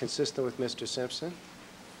typed consistent with Mr. Simpson,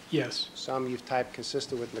 Yes. some you've typed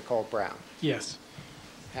consistent with Nicole Brown. Yes.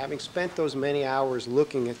 Having spent those many hours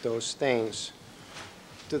looking at those stains,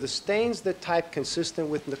 do the stains that type consistent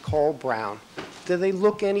with Nicole Brown, do they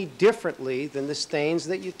look any differently than the stains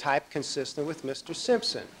that you type consistent with Mr.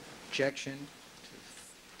 Simpson? Objection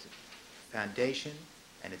to foundation,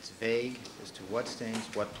 and it's vague as to what stains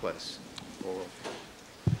what place. Oral.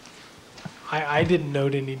 I didn't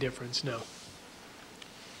note any difference, no.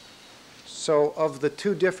 So of the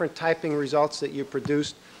 2 different typing results that you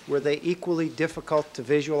produced, were they equally difficult to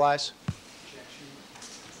visualize?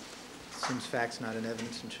 Seems facts not in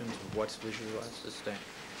evidence in terms of what's visualized. Sustain.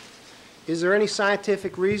 Is there any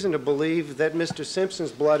scientific reason to believe that Mr.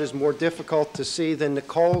 Simpson's blood is more difficult to see than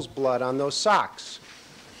Nicole's blood on those socks?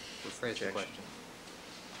 Rephrase the Objection. question.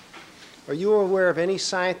 Are you aware of any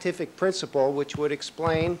scientific principle which would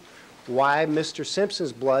explain why Mr.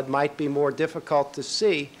 Simpson's blood might be more difficult to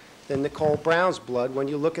see than Nicole Brown's blood when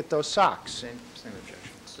you look at those socks? Same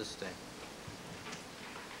objection. Sustain.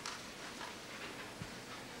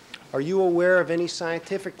 Are you aware of any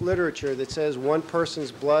scientific literature that says one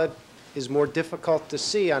person's blood is more difficult to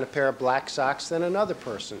see on a pair of black socks than another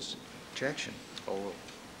person's? Objection. Oral.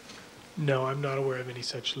 No, I'm not aware of any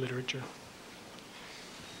such literature.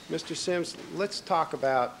 Mr. Sims, let's talk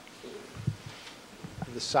about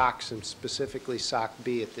the socks and specifically sock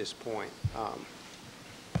B at this point.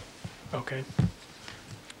 Okay.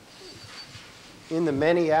 In the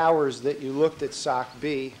many hours that you looked at sock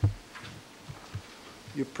B,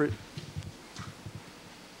 you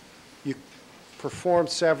performed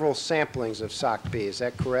several samplings of sock B, is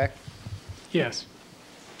that correct? Yes.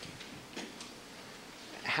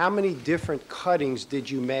 How many different cuttings did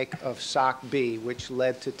you make of sock B which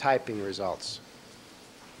led to typing results?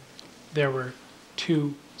 There were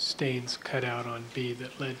 2 stains cut out on B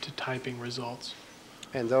that led to typing results.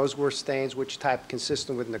 And those were stains which typed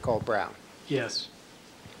consistent with Nicole Brown? Yes.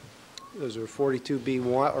 Those are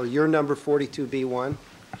 42B1, or your number 42B1?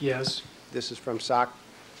 Yes. This is from sock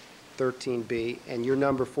 13B, and your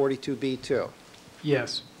number 42B2?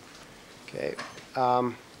 Yes. Okay.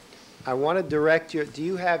 I want to direct you, do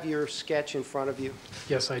you have your sketch in front of you?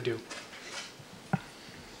 Yes, I do.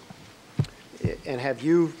 And have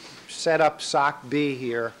you set up sock B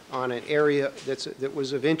here on an area that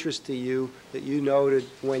was of interest to you that you noted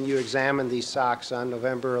when you examined these socks on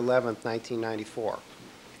November 11th, 1994?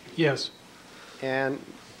 Yes. And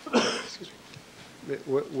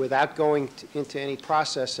without going into any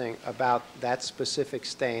processing about that specific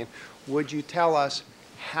stain, would you tell us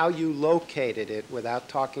how you located it without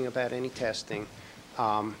talking about any testing,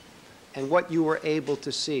 and what you were able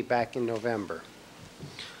to see back in November?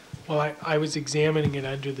 Well, I was examining it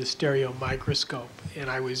under the stereo microscope, and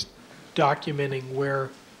I was documenting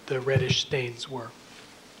where the reddish stains were.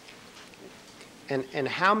 And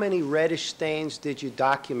how many reddish stains did you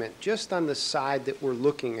document just on the side that we're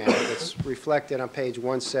looking at that's reflected on page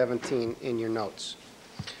 117 in your notes?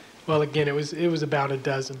 Well, again, it was about a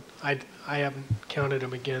dozen. I haven't counted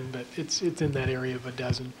them again, but it's in that area of a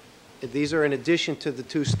dozen. These are in addition to the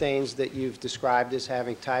 2 stains that you've described as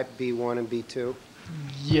having type B1 and B2?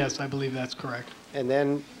 Yes, I believe that's correct. And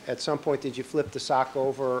then at some point, did you flip the sock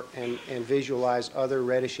over and visualize other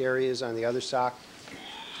reddish areas on the other sock?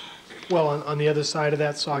 Well, on the other side of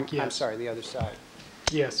that sock, yes. I'm sorry, the other side.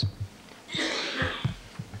 Yes.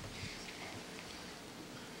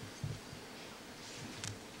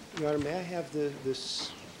 Your Honor, may I have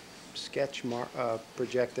this sketch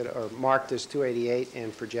projected or marked as 288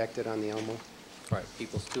 and projected on the Elmo? Right,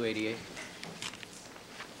 People's 288.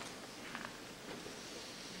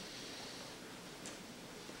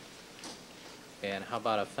 And how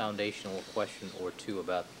about a foundational question or two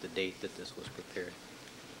about the date that this was prepared?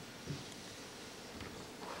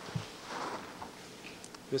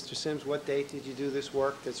 Mr. Sims, what date did you do this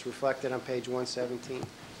work that's reflected on page 117?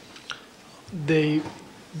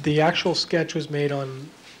 The actual sketch was made on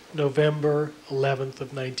November 11th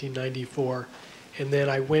of 1994, and then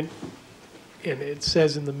I went, and it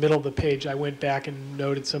says in the middle of the page, I went back and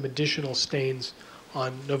noted some additional stains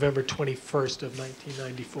on November 21st of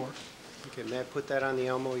 1994. Okay, may I put that on the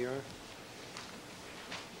Elmo, Your Honor?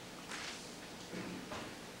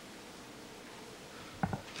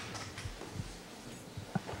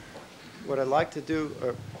 What I'd like to do,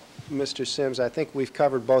 Mr. Sims, I think we've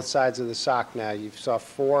covered both sides of the sock now. You saw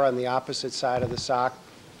 4 on the opposite side of the sock,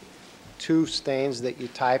 2 stains that you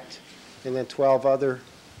typed, and then 12 other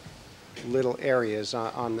little areas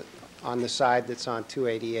on the side that's on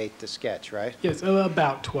 288, the sketch, right? Yes,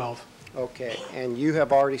 about 12. Okay, and you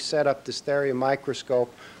have already set up the stereo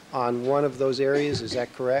microscope on one of those areas, is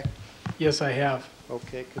that correct? Yes, I have.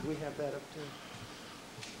 Okay, could we have that up too?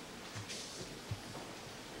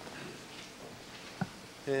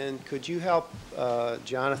 And could you help,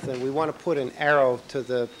 Jonathan, we want to put an arrow to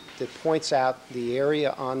that points out the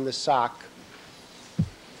area on the sock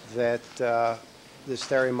that the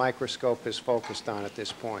stereo microscope is focused on at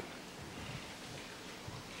this point.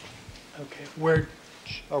 Okay, where,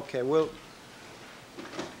 Okay, we'll...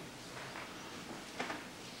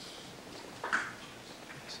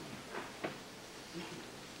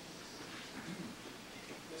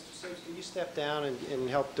 Mr. Sims, can you step down and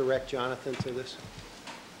help direct Jonathan to this?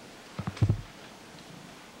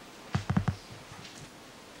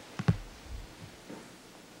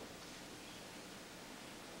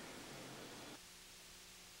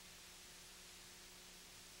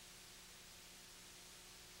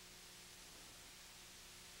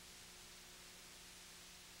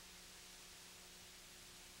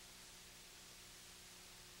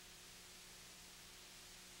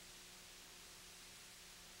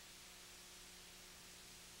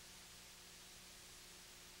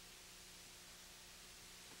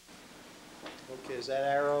 Okay, is that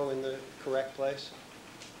arrow in the correct place?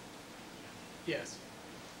 yes.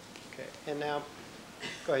 Okay, and now,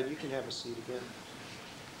 go ahead, you can have a seat again.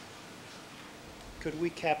 Could we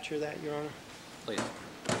capture that, Your Honor? Please.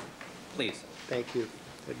 Please. Thank you.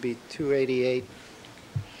 That'd be 288A.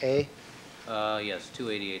 Yes,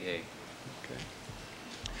 288A. Okay.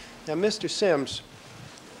 Now, Mr. Sims,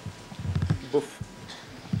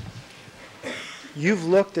 you've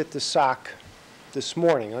looked at the sock this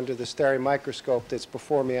morning under the stereo microscope that's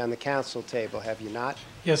before me on the counsel table, have you not?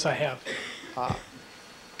 Yes, I have.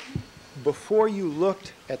 Before you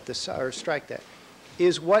looked at the sock, or strike that,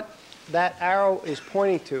 is what that arrow is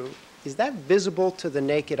pointing to, is that visible to the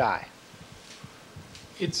naked eye?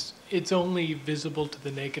 It's only visible to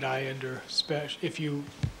the naked eye under if you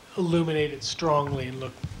illuminate it strongly and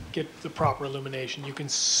get the proper illumination, you can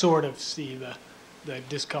sort of see the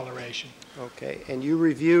discoloration. Okay, and you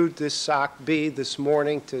reviewed this sock B this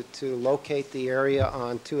morning to locate the area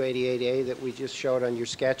on 288A that we just showed on your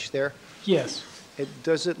sketch there? Yes.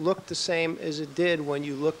 Does it look the same as it did when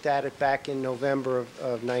you looked at it back in November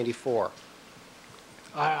of '94?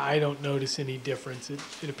 I don't notice any difference.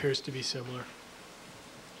 It appears to be similar.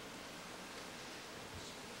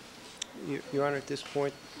 Your Honor, at this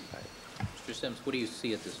point, Mr. Sims, what do you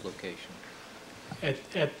see at this location?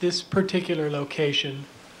 At this particular location,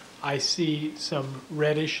 I see some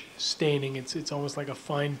reddish staining. It's almost like a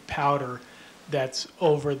fine powder that's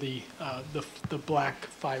over the black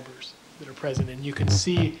fibers that are present. And you can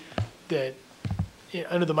see that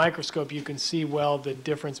under the microscope, you can see well the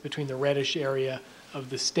difference between the reddish area of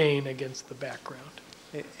the stain against the background.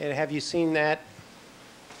 And have you seen that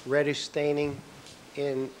reddish staining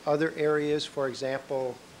in other areas, for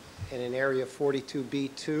example, in an area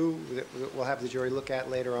 42B2 that we'll have the jury look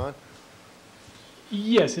at later on?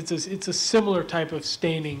 Yes, it's a similar type of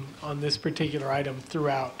staining on this particular item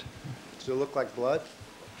throughout. Does it look like blood?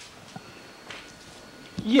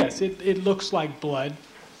 Yes, it looks like blood.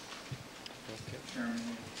 Chairman,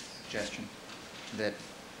 suggestion that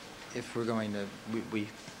if we're going to, we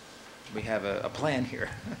have a plan here,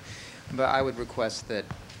 but I would request that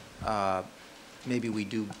maybe we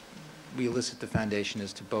elicit the foundation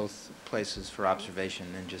as to both places for observation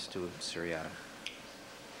and just do a seriatim.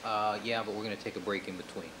 Yeah, but we're going to take a break in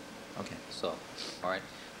between. Okay. So, all right.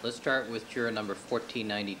 Let's start with juror number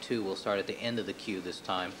 1492. We'll start at the end of the queue this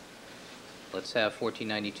time. Let's have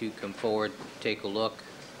 1492 come forward, take a look.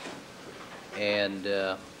 And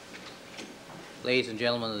ladies and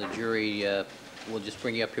gentlemen of the jury, we'll just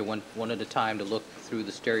bring you up here one at a time to look through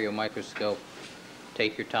the stereo microscope.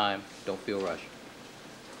 Take your time. Don't feel rushed.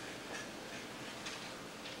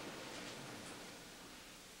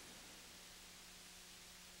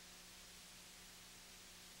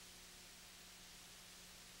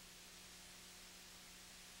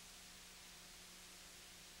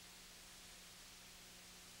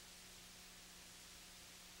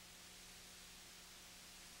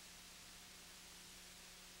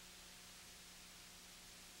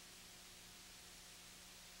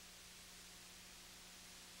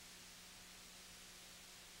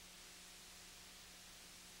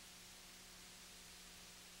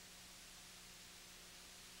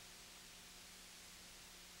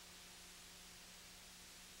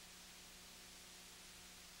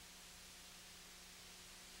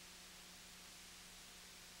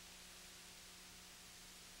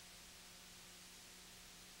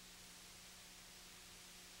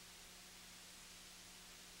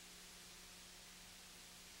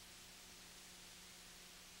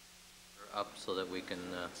 Up so that we can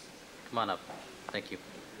come on up. Thank you.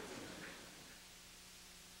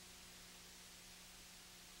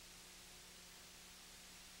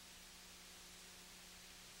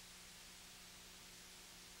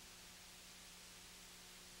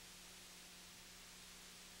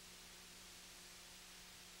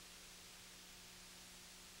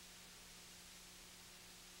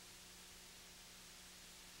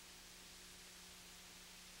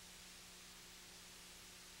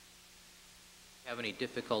 Have any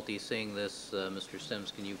difficulty seeing this, Mr.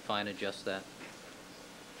 Sims? Can you fine adjust that?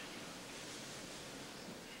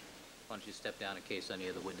 Why don't you step down in case any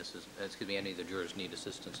of the witnesses, excuse me, any of the jurors need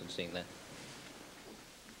assistance in seeing that?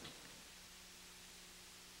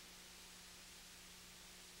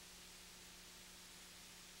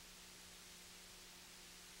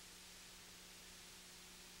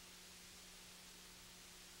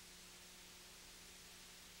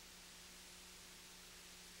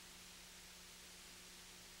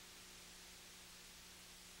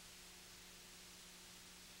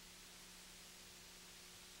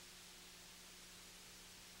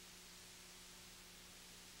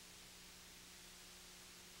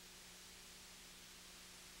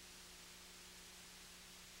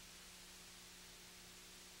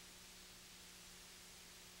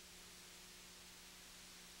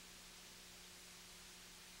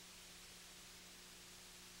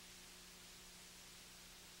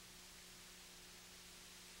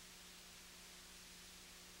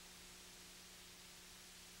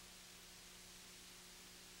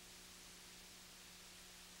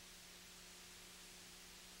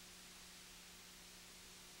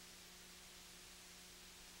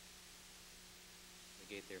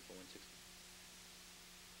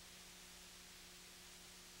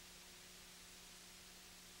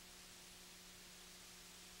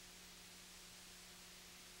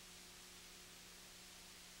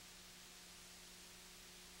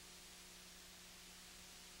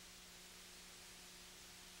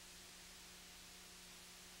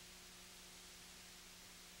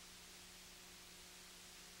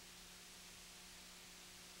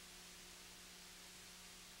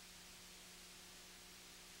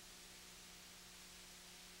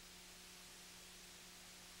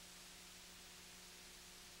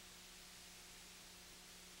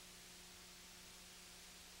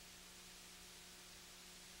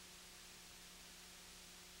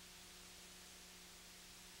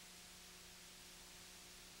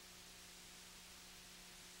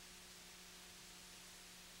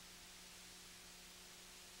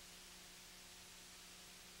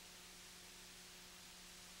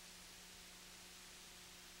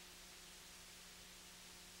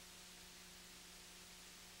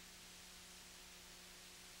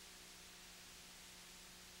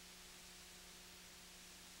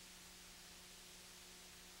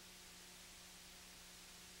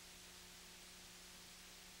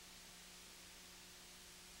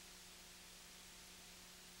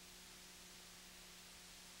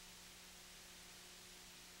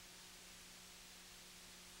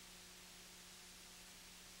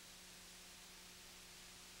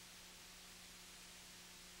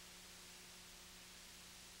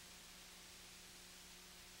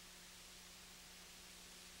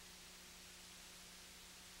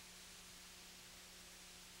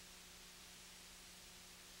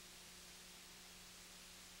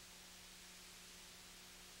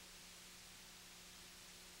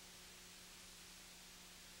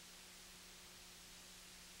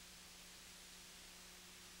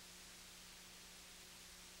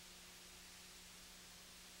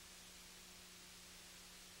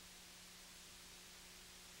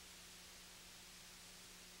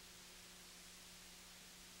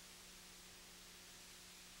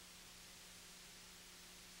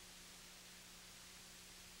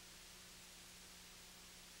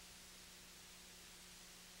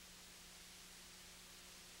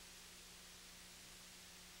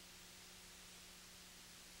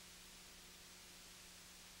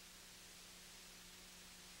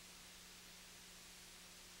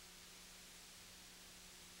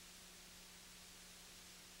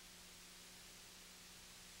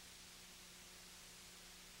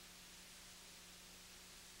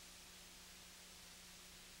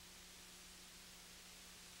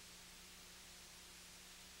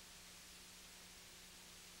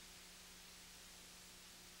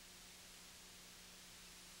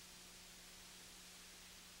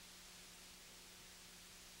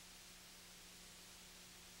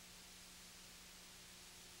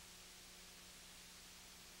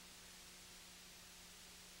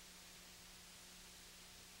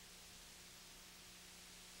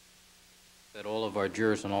 That all of our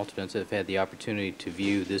jurors and alternates have had the opportunity to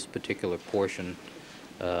view this particular portion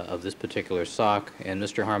of this particular sock. And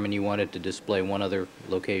Mr. Harmon, you wanted to display one other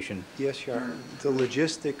location? Yes, Your Honor. The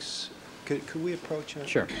logistics, could we approach that?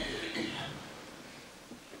 Sure.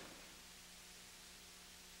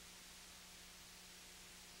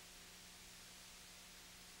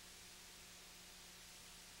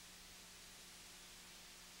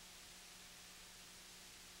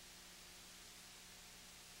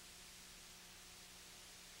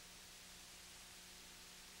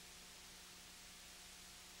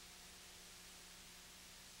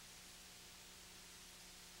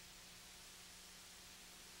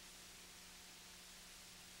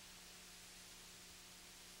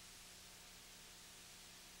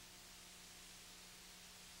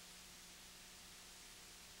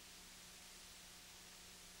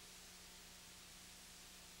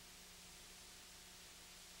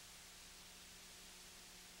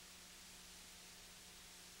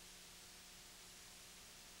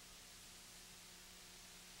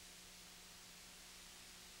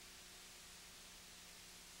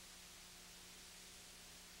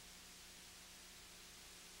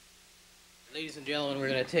 Ladies and gentlemen, we're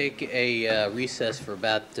going to take a recess for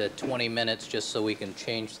about 20 minutes just so we can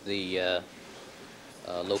change the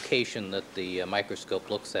location that the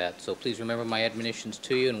microscope looks at. So please remember my admonitions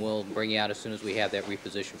to you, and we'll bring you out as soon as we have that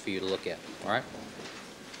reposition for you to look at. All right?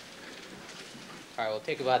 All right, we'll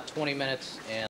take about 20 minutes and